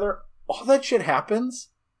on each other. All that shit happens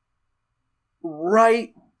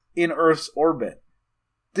right in Earth's orbit.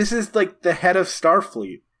 This is like the head of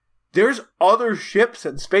Starfleet. There's other ships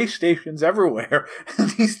and space stations everywhere.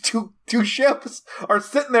 And these two ships are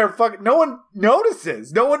sitting there fucking... No one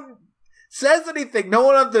notices. No one says anything. No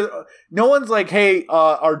one's like, hey,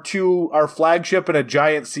 our flagship and a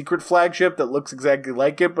giant secret flagship that looks exactly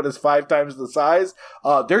like it but is 5 times the size.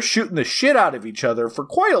 They're shooting the shit out of each other for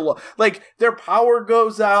quite a long... Like, their power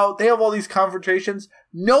goes out. They have all these confrontations.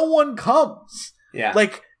 No one comes. Yeah.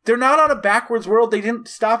 Like, they're not on a backwards world. They didn't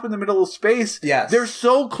stop in the middle of space. Yes. They're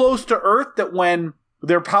so close to Earth that when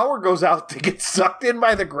their power goes out, they get sucked in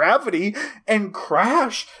by the gravity and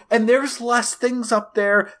crash. And there's less things up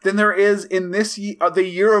there than there is in this the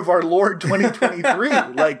year of our Lord 2023.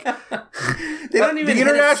 Like, they don't even the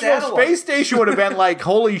International Space Station would have been like,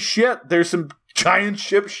 holy shit, there's some giant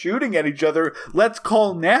ships shooting at each other. Let's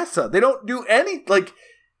call NASA. They don't do any, like...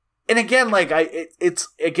 And again, like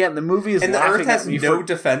the movie is and the laughing Earth has at me no for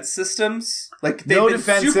defense systems. Like no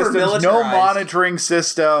defense systems, no monitoring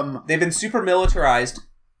system. They've been super militarized,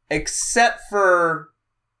 except for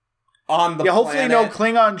on the hopefully planet. no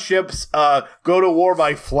Klingon ships go to war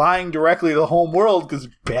by flying directly to the home world because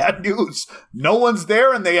bad news. No one's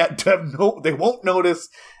there, and they won't notice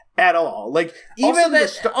at all. Like even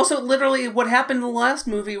also literally what happened in the last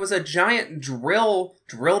movie was a giant drill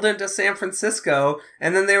drilled into San Francisco,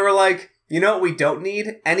 and then they were like, you know what we don't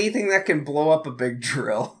need? Anything that can blow up a big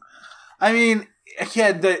drill. I mean,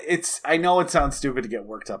 yeah, I know it sounds stupid to get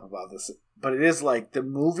worked up about this, but it is like the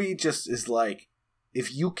movie just is like,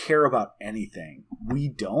 if you care about anything, we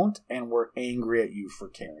don't, and we're angry at you for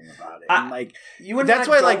caring about it. And like, you and that's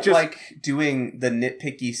I why don't like just like doing the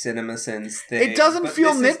nitpicky CinemaSins thing. It doesn't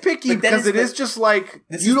feel nitpicky because it is just like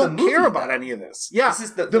you don't care about any of this. Yeah,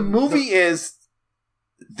 the movie is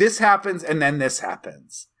this happens and then this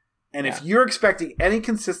happens. And if you're expecting any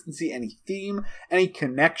consistency, any theme, any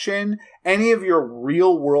connection, any of your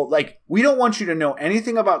real world, like, we don't want you to know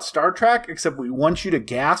anything about Star Trek, except we want you to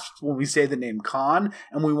gasp when we say the name Khan,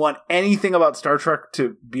 and we want anything about Star Trek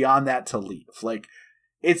to beyond that to leave. Like,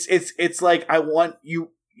 it's like, I want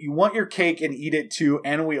you want your cake and eat it too,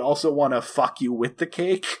 and we also want to fuck you with the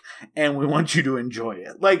cake, and we want you to enjoy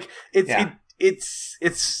it. Like,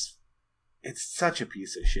 it's such a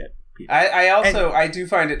piece of shit. I do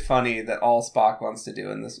find it funny that all Spock wants to do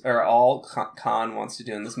in this, or all Khan wants to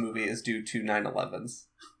do in this movie is do 2 9/11s.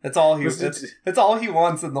 That's all that's all he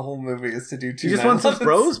wants in the whole movie is to do 2 9/11s. He just wants his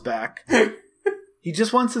bros back. He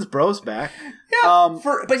just wants his bros back. Yeah,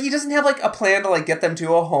 but he doesn't have like a plan to like get them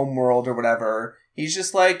to a home world or whatever. He's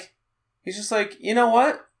just like, you know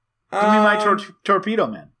what? Give me my torpedo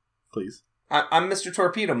man, please. I'm Mr.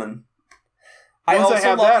 Torpedo Man. I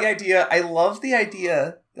love the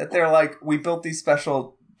idea that they're like, we built these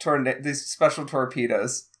special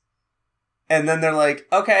torpedoes, and then they're like,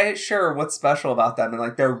 okay, sure, what's special about them? And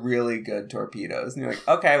like, they're really good torpedoes, and you're like,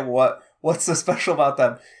 okay, what's so special about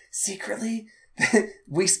them? Secretly,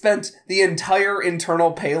 we spent the entire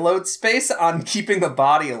internal payload space on keeping the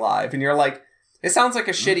body alive, and you're like, it sounds like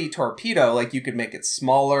a shitty torpedo. Like, you could make it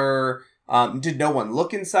smaller. Did no one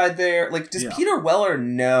look inside there? Like, does Peter Weller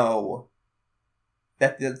know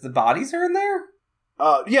that the bodies are in there?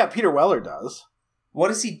 Yeah, Peter Weller does. What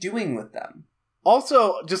is he doing with them?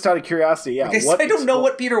 Also, just out of curiosity, I don't know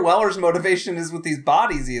what Peter Weller's motivation is with these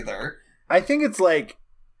bodies either. I think it's like,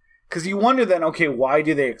 because you wonder then, okay, why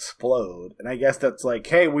do they explode? And I guess that's like,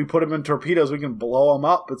 hey, we put them in torpedoes, we can blow them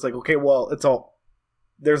up. It's like, okay, well,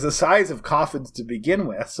 there's the size of coffins to begin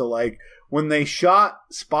with. So like, when they shot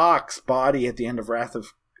Spock's body at the end of Wrath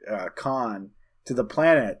of Khan to the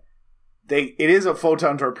planet, it is a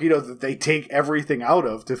photon torpedo that they take everything out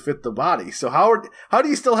of to fit the body. So how do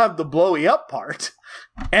you still have the blowy up part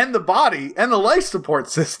and the body and the life support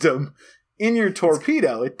system in your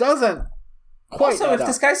torpedo? It doesn't quite. Also, if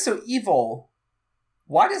this guy's so evil,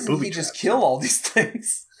 why doesn't he just kill all these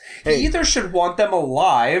things? He either should want them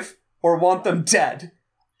alive or want them dead.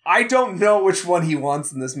 I don't know which one he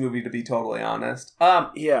wants in this movie, to be totally honest.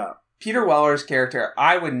 Yeah. Peter Weller's character,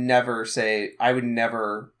 I would never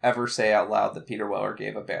ever say out loud that Peter Weller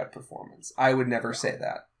gave a bad performance. I would never say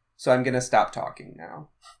that. So I'm going to stop talking now.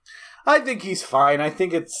 I think he's fine. I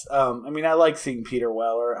think it's. I mean, I like seeing Peter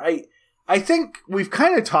Weller. I think we've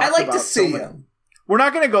kind of talked. I like about to see him. We're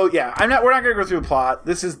not going to go. Yeah, I'm not. We're not going to go through a plot.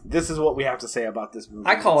 This is what we have to say about this movie.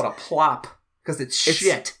 I call it a plop because it's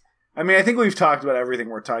shit. I mean, I think we've talked about everything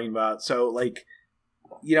we're talking about. So, like,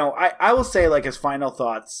 you know, I will say, like, as final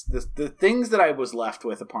thoughts, the things that I was left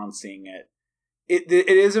with upon seeing it, it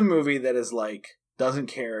is a movie that is like doesn't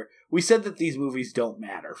care. We said that these movies don't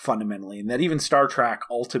matter fundamentally, and that even Star Trek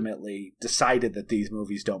ultimately decided that these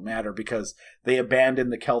movies don't matter because they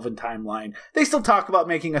abandoned the Kelvin timeline. They still talk about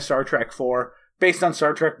making a Star Trek 4 based on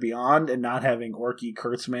Star Trek Beyond and not having Orky,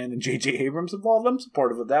 Kurtzman, and J.J. Abrams involved. I'm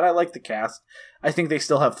supportive of that. I like the cast. I think they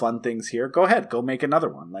still have fun things here. Go ahead, go make another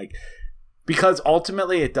one. Like, because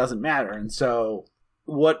ultimately it doesn't matter. And so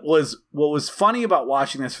what was funny about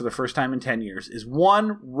watching this for the first time in 10 years is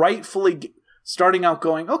one, rightfully starting out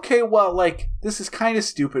going, okay, well, like, this is kind of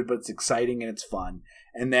stupid, but it's exciting and it's fun.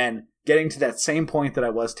 And then getting to that same point that I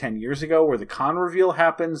was 10 years ago where the con reveal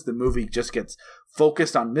happens, the movie just gets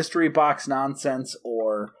focused on mystery box nonsense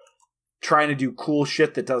or trying to do cool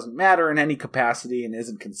shit that doesn't matter in any capacity and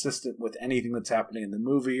isn't consistent with anything that's happening in the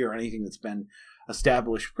movie or anything that's been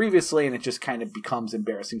established previously, and it just kind of becomes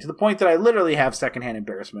embarrassing to the point that I literally have secondhand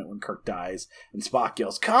embarrassment when Kirk dies and Spock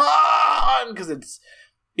yells "Khan!" because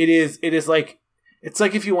it is like, it's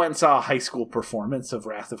like if you went and saw a high school performance of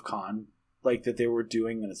Wrath of Khan, like that they were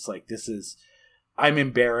doing, and it's like, I'm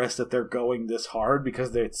embarrassed that they're going this hard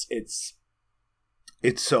because it's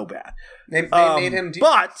so bad. They made him do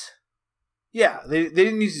but yeah, they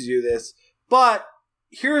didn't need to do this. But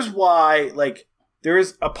here's why, like, there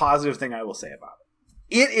is a positive thing I will say about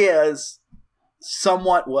it. It is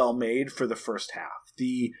somewhat well made for the first half.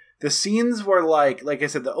 The scenes were like I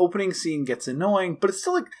said, the opening scene gets annoying, but it's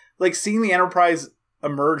still like seeing the Enterprise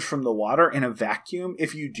emerge from the water in a vacuum.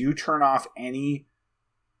 If you do turn off any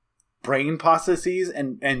brain processes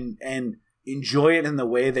and enjoy it in the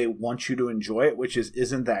way they want you to enjoy it, which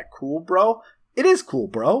isn't that cool, bro? It is cool,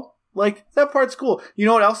 bro. Like, that part's cool. You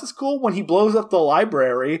know what else is cool? When he blows up the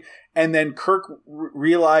library and then Kirk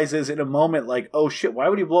realizes in a moment, like, oh shit, why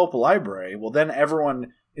would he blow up a library? Well, then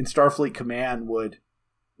everyone in Starfleet Command would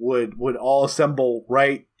all assemble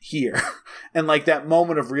right here. And like that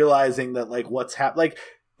moment of realizing that, like, what's happening, like,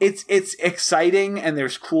 it's exciting and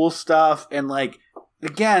there's cool stuff. And like,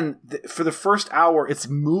 again, for the first hour, it's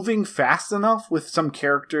moving fast enough with some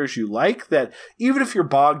characters you like that even if you're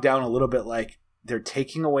bogged down a little bit, like, they're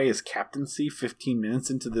taking away his captaincy 15 minutes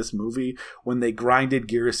into this movie when they grinded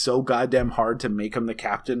gears so goddamn hard to make him the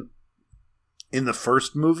captain in the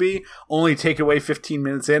first movie, only take away 15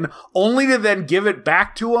 minutes in, only to then give it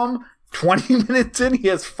back to him 20 minutes in. He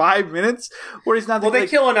has 5 minutes where he's not. Well, they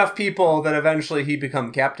kill enough people that eventually he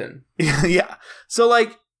become captain. Yeah. So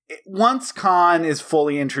like, once Khan is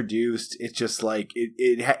fully introduced, it's just like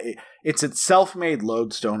it's a self-made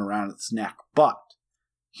lodestone around its neck. But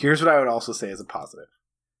here's what I would also say as a positive: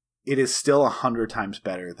 it is still 100 times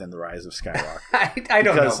better than The Rise of Skywalker. I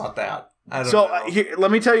don't know about that. I don't know. Here,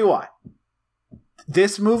 let me tell you why.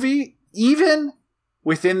 This movie, even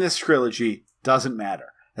within this trilogy, doesn't matter.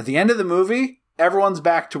 At the end of the movie, everyone's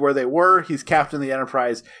back to where they were. He's captain of the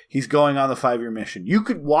Enterprise. He's going on the 5-year mission. You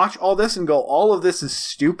could watch all this and go, all of this is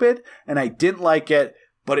stupid, and I didn't like it,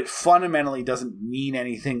 but it fundamentally doesn't mean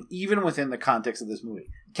anything, even within the context of this movie.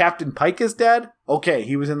 Captain Pike is dead? Okay,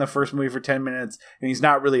 he was in the first movie for 10 minutes, and he's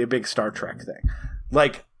not really a big Star Trek thing.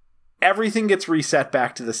 Like, everything gets reset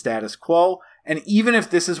back to the status quo, and even if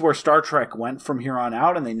this is where Star Trek went from here on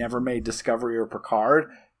out and they never made Discovery or Picard,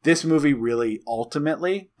 this movie really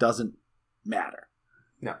ultimately doesn't matter.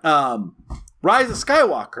 No. Rise of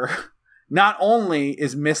Skywalker not only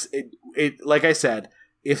is like I said,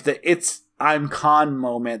 if the I'm Khan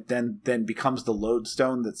moment then becomes the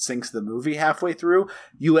lodestone that sinks the movie halfway through,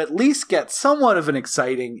 you at least get somewhat of an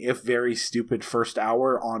exciting, if very stupid, first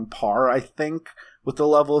hour on par, I think, with the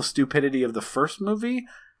level of stupidity of the first movie.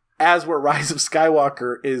 As where Rise of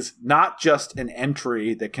Skywalker is not just an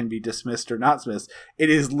entry that can be dismissed or not dismissed, it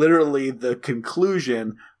is literally the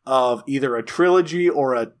conclusion of either a trilogy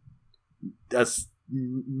or a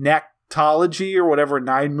nectology or whatever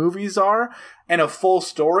 9 movies are, and a full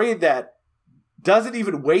story that doesn't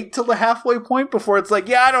even wait till the halfway point before it's like,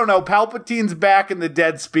 yeah, I don't know, Palpatine's back and the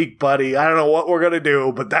dead speak, buddy. I don't know what we're gonna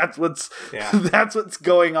do, but that's what's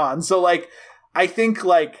going on. So like, I think,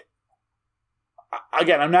 like,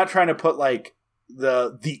 again, I'm not trying to put like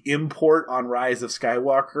the import on Rise of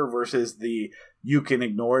Skywalker versus the you can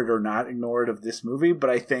ignore it or not ignore it of this movie, but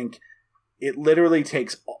I think it literally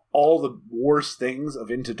takes all the worst things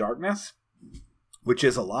of Into Darkness, which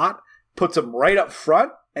is a lot, puts them right up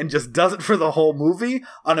front, and just does it for the whole movie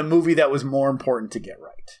on a movie that was more important to get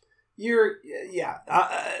right.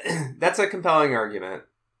 That's a compelling argument.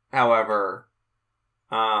 However,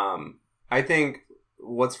 I think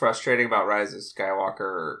what's frustrating about Rise of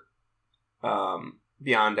Skywalker,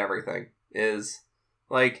 beyond everything, is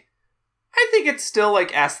like, I think it's still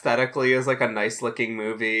like aesthetically is like a nice looking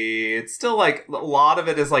movie. It's still like a lot of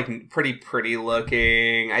it is like pretty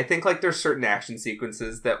looking. I think like there's certain action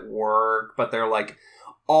sequences that work, but they're like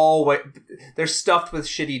they're stuffed with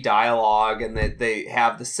shitty dialogue, and they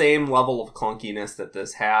have the same level of clunkiness that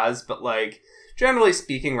this has. But like generally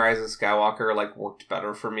speaking, Rise of Skywalker like worked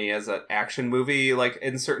better for me as an action movie, like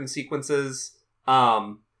in certain sequences.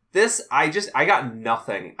 This I got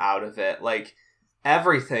nothing out of it. Like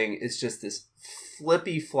everything is just this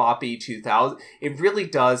flippy floppy 2000. It really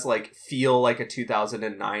does like feel like a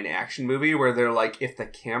 2009 action movie where they're like, if the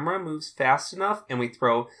camera moves fast enough and we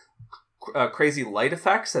throw crazy light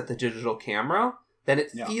effects at the digital camera, then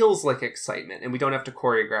it feels like excitement and we don't have to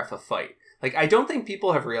choreograph a fight. Like, I don't think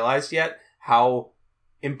people have realized yet how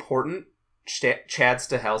important Chad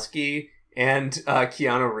Stahelski and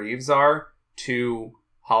Keanu Reeves are to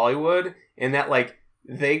Hollywood, in that like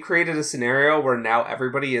they created a scenario where now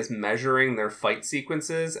everybody is measuring their fight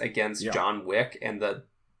sequences against John Wick and the,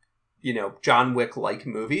 John Wick like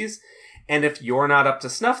movies. And if you're not up to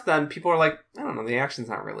snuff, then people are like, I don't know, the action's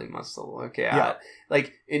not really much to look at. Yeah.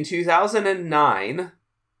 Like in 2009,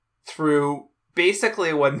 through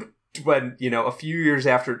basically when a few years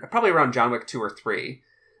after, probably around John Wick 2 or 3,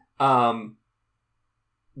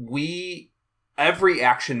 every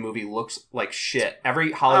action movie looks like shit.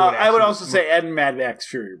 Every Hollywood action I would also say and Mad Max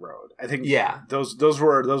Fury Road. I think those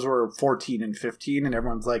were 14 and 15, and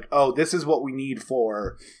everyone's like, oh, this is what we need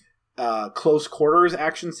for close quarters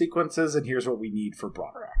action sequences, and here's what we need for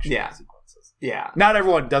broader action sequences. Yeah. Not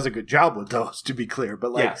everyone does a good job with those, to be clear,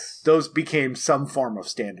 but like those became some form of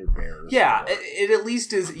standard bearers. Yeah, it at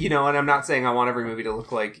least is, and I'm not saying I want every movie to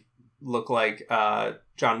look like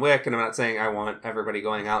John Wick, and I'm not saying I want everybody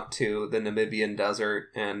going out to the Namibian desert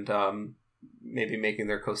and maybe making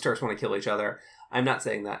their co-stars want to kill each other. I'm not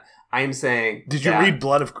saying that. I'm saying... Did you read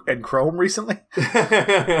Blood and Chrome recently?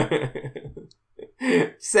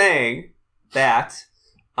 Saying that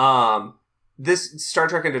this Star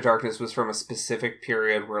Trek Into Darkness was from a specific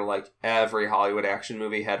period where like every Hollywood action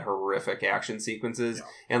movie had horrific action sequences,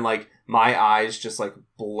 and like my eyes just like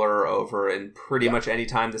blur over, and pretty much any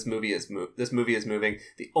time this movie is moving,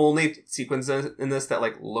 the only sequence in this that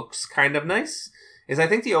like looks kind of nice is, I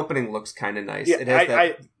think the opening looks kind of nice. It has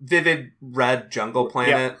that vivid red jungle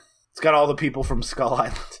planet. It's got all the people from Skull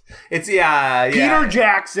Island. It's Peter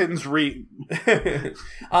Jackson's just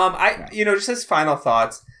as final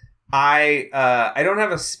thoughts, I don't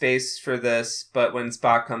have a space for this, but when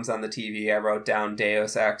Spock comes on the TV, I wrote down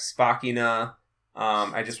Deus Ex Spockina.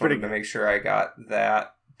 I just wanted to make sure I got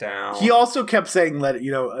that down. He also kept saying,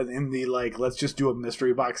 in the like, let's just do a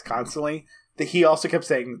mystery box constantly. That he also kept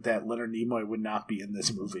saying that Leonard Nimoy would not be in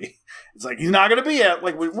this movie. It's like, he's not going to be it.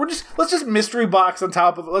 Like, let's just mystery box on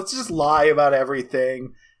top of it. Let's just lie about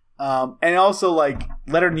everything. And also, like,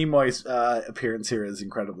 Leonard Nimoy's appearance here is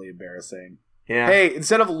incredibly embarrassing. Yeah. Hey,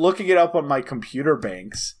 instead of looking it up on my computer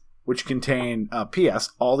banks, which contain, P.S.,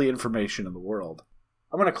 all the information in the world,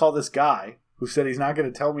 I'm going to call this guy who said he's not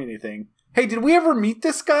going to tell me anything. Hey, did we ever meet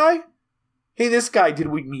this guy? Hey, this guy, did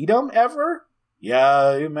we meet him ever?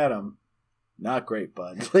 Yeah, you met him. Not great,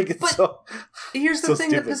 bud. Like, it's here's the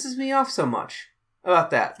thing stupid. That pisses me off so much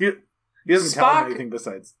about that. He doesn't tell me anything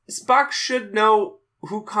besides. Spock should know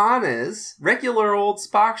who Khan is. Regular old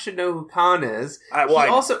Spock should know who Khan is.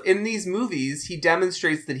 Also, in these movies, he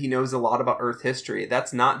demonstrates that he knows a lot about Earth history.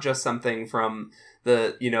 That's not just something from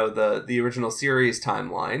the original series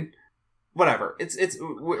timeline. Whatever. This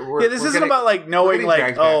isn't about like knowing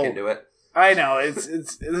like back into it. I know this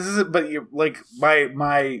is, but you like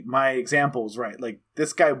my examples, right? Like,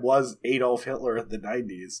 this guy was Adolf Hitler in the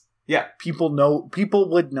 90s. Yeah, people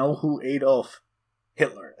would know who Adolf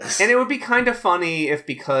Hitler is, and it would be kind of funny if,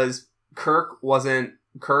 because Kirk was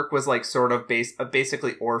like sort of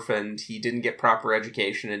basically orphaned. He didn't get proper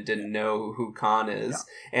education and didn't know who Khan is,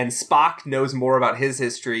 and Spock knows more about his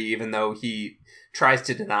history, even though he tries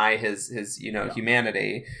to deny his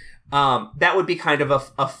humanity. That would be kind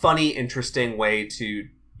of a funny, interesting way to,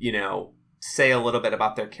 say a little bit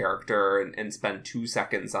about their character and spend 2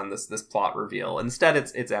 seconds on this plot reveal. Instead,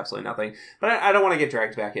 it's absolutely nothing. But I don't want to get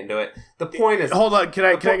dragged back into it. The point is... Hold on, can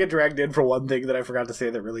I get dragged in for one thing that I forgot to say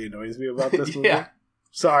that really annoys me about this movie?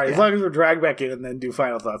 Sorry, as long as we're dragged back in and then do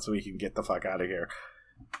final thoughts so we can get the fuck out of here.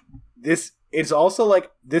 It's also like,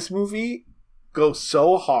 this movie go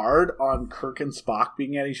so hard on Kirk and Spock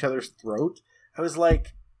being at each other's throat. I was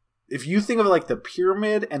like, if you think of it like the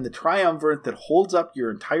pyramid and the triumvirate that holds up your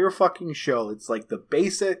entire fucking show, it's like the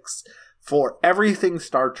basics for everything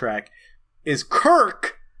Star Trek is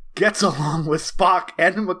Kirk gets along with Spock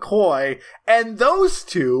and McCoy, and those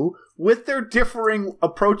two, with their differing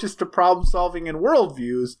approaches to problem solving and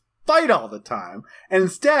worldviews, fight all the time. And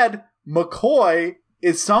instead, McCoy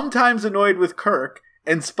is sometimes annoyed with Kirk,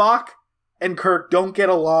 and Spock and Kirk don't get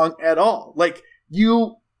along at all. Like,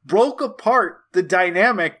 you broke apart the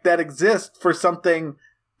dynamic that exists for something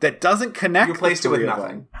that doesn't connect. You replaced it with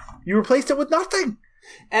nothing. You replaced it with nothing.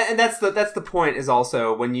 And that's the point, is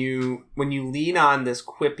also when you lean on this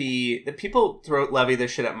quippy, that people levy this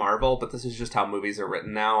shit at Marvel, but this is just how movies are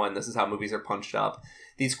written now, and this is how movies are punched up.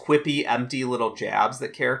 These quippy, empty little jabs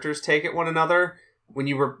that characters take at one another. When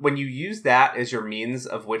you use that as your means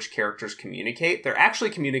of which characters communicate, they're actually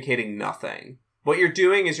communicating nothing. What you're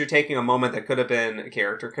doing is you're taking a moment that could have been a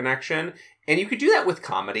character connection, and you could do that with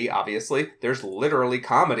comedy, obviously. There's literally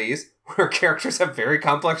comedies where characters have very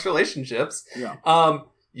complex relationships. Yeah.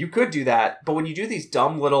 You could do that, but when you do these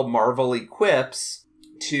dumb little Marvel-y quips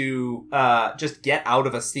to just get out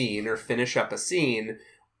of a scene or finish up a scene,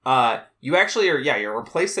 you actually are, you're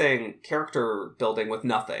replacing character building with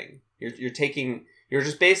nothing. You're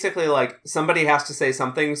just basically like, somebody has to say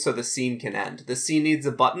something so the scene can end. The scene needs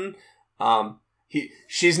a button.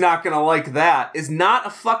 She's not gonna like that is not a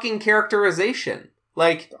fucking characterization.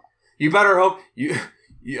 Like, you better hope you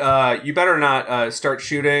better not start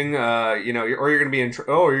shooting. Or you're gonna be in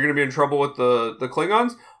you're gonna be in trouble with the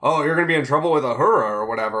Klingons. Oh, you're gonna be in trouble with Uhura or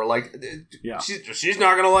whatever. Like, she's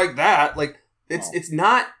not gonna like that. Like, it's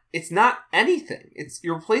not anything.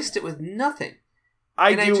 You replaced it with nothing.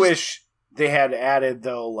 I wish they had added,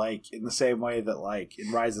 though, like, in the same way that, like,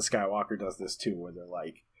 in Rise of Skywalker does this too, where they're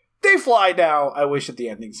like, they fly now. I wish at the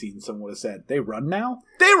ending scene someone would have said, they run now?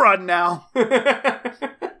 They run now! I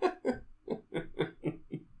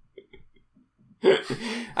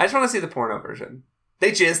just want to see the porno version.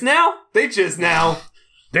 They jizz now? They jizz now.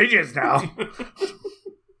 They jizz now.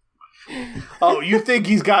 Oh, you think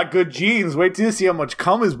he's got good genes? Wait till you see how much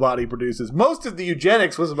cum his body produces. Most of the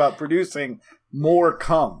eugenics was about producing more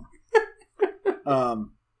cum.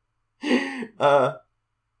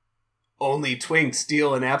 Only twinks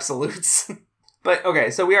deal in absolutes. But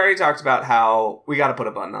okay, so we already talked about how we got to put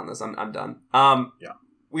a button on this. I'm done. Yeah.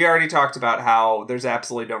 We already talked about how there's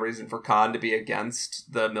absolutely no reason for Khan to be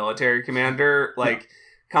against the military commander. Like,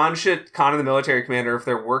 Khan and the military commander, if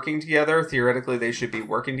they're working together, theoretically they should be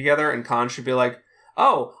working together, and Khan should be like,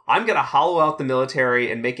 oh, I'm going to hollow out the military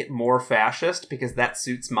and make it more fascist because that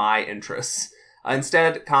suits my interests.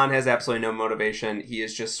 Instead, Khan has absolutely no motivation. He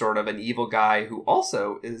is just sort of an evil guy who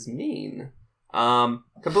also is mean.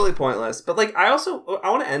 Completely pointless. But, like, I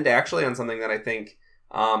want to end actually on something that I think,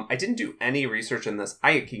 I didn't do any research in this.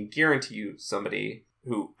 I can guarantee you somebody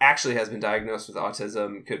who actually has been diagnosed with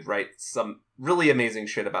autism could write some really amazing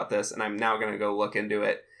shit about this, and I'm now going to go look into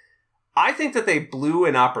it. I think that they blew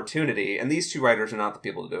an opportunity, and these two writers are not the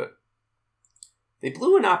people to do it. They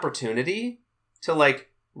blew an opportunity to, like,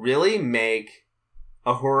 really make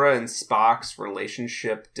Uhura and Spock's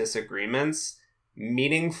relationship disagreements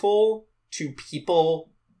meaningful to people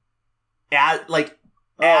as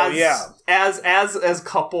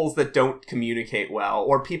couples that don't communicate well,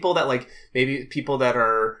 or people that, like, maybe people that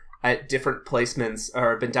are at different placements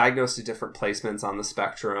or have been diagnosed at different placements on the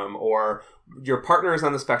spectrum, or your partner is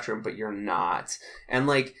on the spectrum but you're not. And,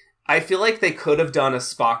 like, I feel like they could have done a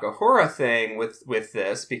Spock Uhura thing with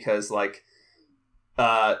this, because, like,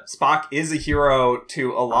 Spock is a hero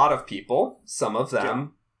to a lot of people. Some of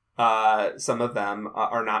them are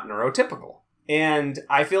not neurotypical. And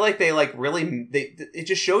I feel like they, like, really, it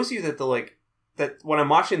just shows you that that when I'm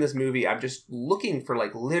watching this movie, I'm just looking for,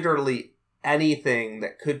 like, literally anything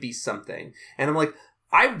that could be something. And I'm like,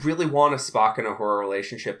 I really want a Spock and Uhura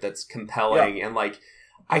relationship that's compelling, and, like,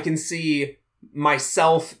 I can see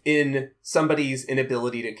myself in somebody's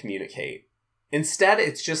inability to communicate. Instead,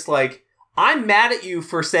 it's just like, I'm mad at you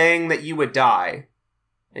for saying that you would die.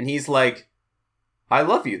 And he's like, I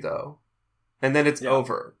love you, though. And then it's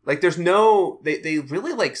over. Like, there's no... They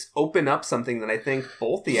really, like, open up something that I think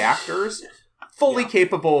both the actors fully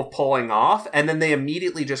capable of pulling off, and then they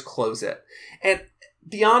immediately just close it. And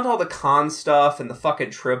beyond all the con stuff and the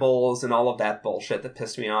fucking tribbles and all of that bullshit that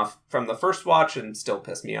pissed me off from the first watch and still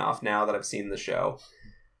pissed me off now that I've seen the show,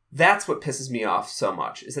 that's what pisses me off so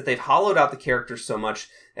much, is that they've hollowed out the characters so much,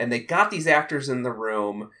 and they got these actors in the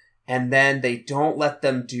room, and then they don't let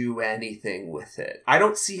them do anything with it. I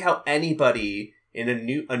don't see how anybody in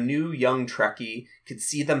a new young Trekkie could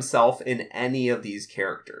see themselves in any of these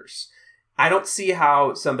characters. I don't see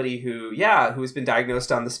how somebody who's been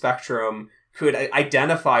diagnosed on the spectrum could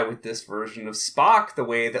identify with this version of Spock the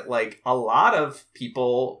way that, like, a lot of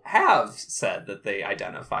people have said that they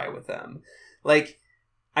identify with them. Like,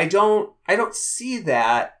 I don't see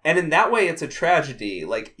that. And in that way, it's a tragedy.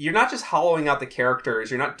 Like, you're not just hollowing out the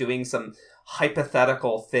characters. You're not doing some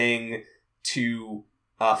hypothetical thing to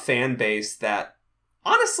a fan base that,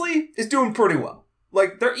 honestly, is doing pretty well.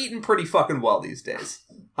 Like, they're eating pretty fucking well these days.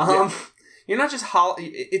 You're not just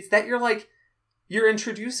it's that you're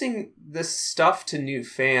introducing this stuff to new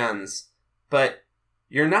fans, but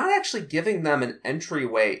you're not actually giving them an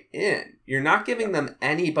entryway in. You're not giving them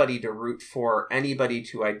anybody to root for, anybody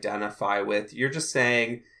to identify with. You're just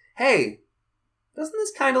saying, hey, doesn't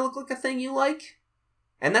this kind of look like a thing you like?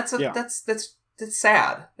 And that's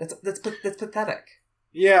sad. That's pathetic.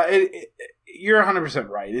 Yeah, you're 100%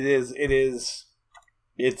 right.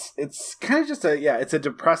 It's kind of just it's a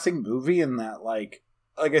depressing movie in that, like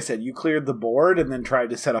I said, you cleared the board and then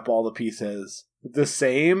tried to set up all the pieces the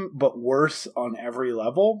same but worse on every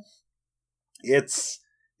level. It's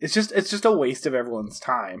just a waste of everyone's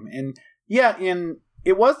time. And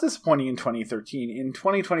it was disappointing in 2013. In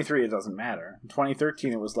 2023, it doesn't matter. In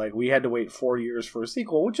 2013, it was like we had to wait 4 years for a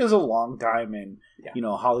sequel, which is a long time in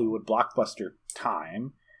Hollywood blockbuster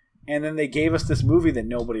time. And then they gave us this movie that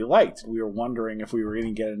nobody liked. We were wondering if we were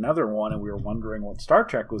going to get another one, and we were wondering what Star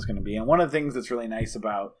Trek was going to be. And one of the things that's really nice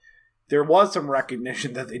about, there was some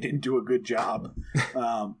recognition that they didn't do a good job.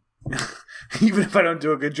 Even if I don't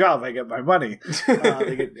do a good job, I get my money.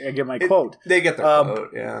 I get my quote. They get the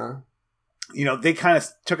quote, yeah. They kind of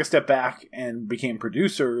took a step back and became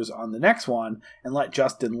producers on the next one and let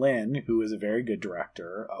Justin Lin, who is a very good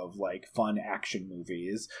director of, like, fun action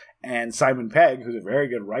movies, and Simon Pegg, who's a very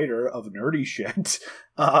good writer of nerdy shit.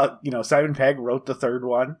 Simon Pegg wrote the third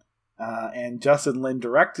one, and Justin Lin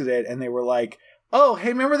directed it, and they were like, oh, hey,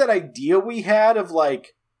 remember that idea we had of,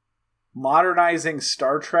 like, modernizing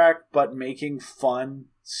Star Trek but making fun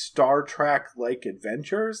Star Trek-like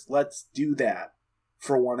adventures? Let's do that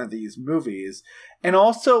for one of these movies. And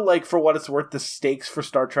also, like, for what it's worth, the stakes for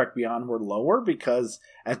Star Trek Beyond were lower because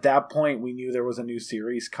at that point we knew there was a new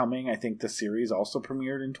series coming. I think the series also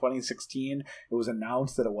premiered in 2016. It was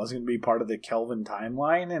announced that it wasn't going to be part of the Kelvin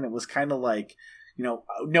timeline, and it was kind of like, I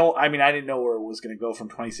didn't know where it was going to go from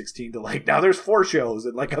 2016 to, like, now there's 4 shows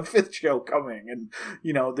and, like, a 5th show coming, and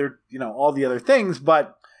all the other things.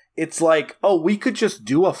 But it's like, oh, we could just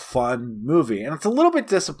do a fun movie. And it's a little bit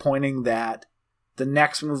disappointing that the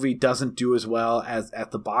next movie doesn't do as well as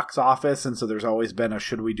at the box office, and so there's always been a,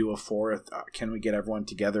 should we do a 4th? Can we get everyone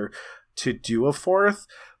together to do a 4th?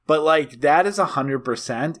 But, like, that is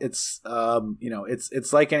 100%. It's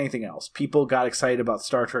it's like anything else. People got excited about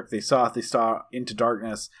Star Trek. They saw Into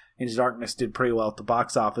Darkness. Into Darkness did pretty well at the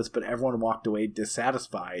box office, but everyone walked away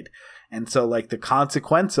dissatisfied. And so, like, the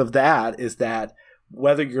consequence of that is that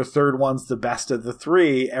whether your third one's the best of the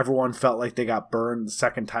 3, everyone felt like they got burned the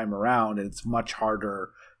second time around, and it's much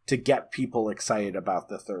harder to get people excited about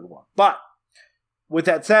the third one. But with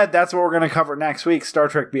that said, that's what we're going to cover next week, Star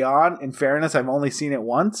Trek Beyond. In fairness, I've only seen it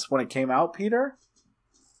once when it came out, Peter.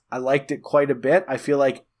 I liked it quite a bit. I feel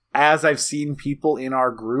like as I've seen people in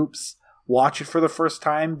our groups watch it for the first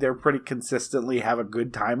time, they're pretty consistently have a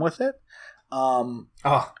good time with it.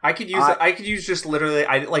 I could use just literally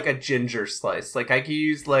like a ginger slice. Like, I could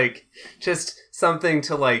use, like, just something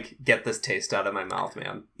to, like, get this taste out of my mouth,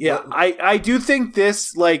 man. Yeah, I do think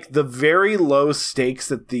this, like, the very low stakes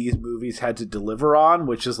that these movies had to deliver on,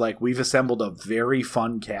 which is, like, we've assembled a very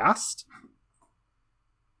fun cast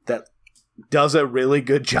that does a really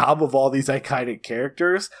good job of all these iconic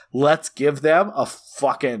characters. Let's give them a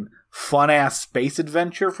fucking fun-ass space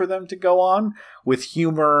adventure for them to go on with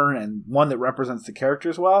humor and one that represents the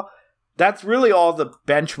characters well. That's really all the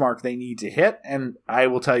benchmark they need to hit, and I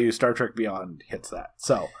will tell you Star Trek Beyond hits that.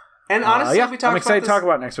 So, and honestly, I'm excited to talk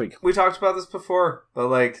about it next week. We talked about this before, but,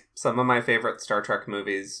 like, some of my favorite Star Trek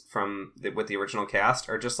movies with the original cast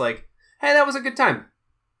are just like, hey, that was a good time.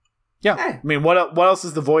 Yeah. Hey. I mean, what else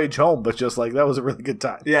is The Voyage Home but just, like, that was a really good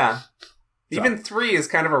time. Yeah. Even 3 is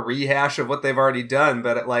kind of a rehash of what they've already done,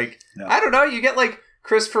 but I don't know, you get, like,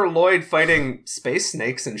 Christopher Lloyd fighting space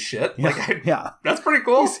snakes and shit. Yeah, that's pretty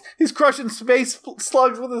cool. He's crushing space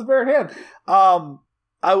slugs with his bare hand.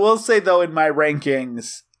 I will say, though, in my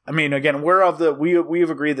rankings, I mean, again, we have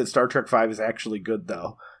agreed that Star Trek V is actually good,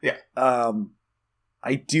 though. Yeah.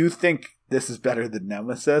 I do think this is better than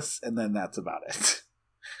Nemesis, and then that's about it.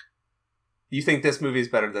 You think this movie is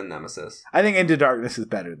better than Nemesis? I think Into Darkness is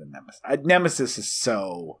better than Nemesis. Nemesis is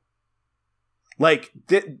so... Like,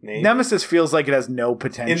 Maybe. Nemesis feels like it has no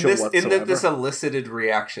potential whatsoever. This elicited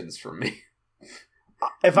reactions from me.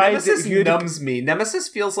 If Nemesis I numbs me. Nemesis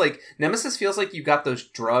feels like you got those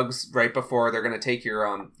drugs right before they're gonna take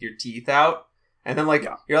your teeth out, and then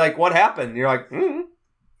you're like, what happened? And you're like,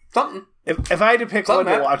 something. If I had to pick one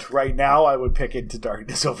to watch right now, I would pick Into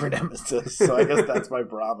Darkness over Nemesis. So I guess that's my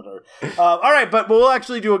barometer. All right, but we'll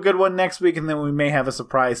actually do a good one next week, and then we may have a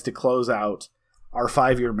surprise to close out our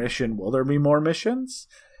 5-year mission. Will there be more missions?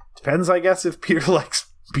 Depends, I guess, if Peter likes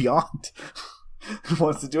Beyond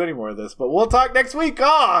wants to do any more of this. But we'll talk next week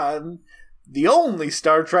on the only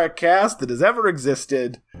Star Trek cast that has ever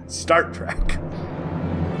existed, Star Trek.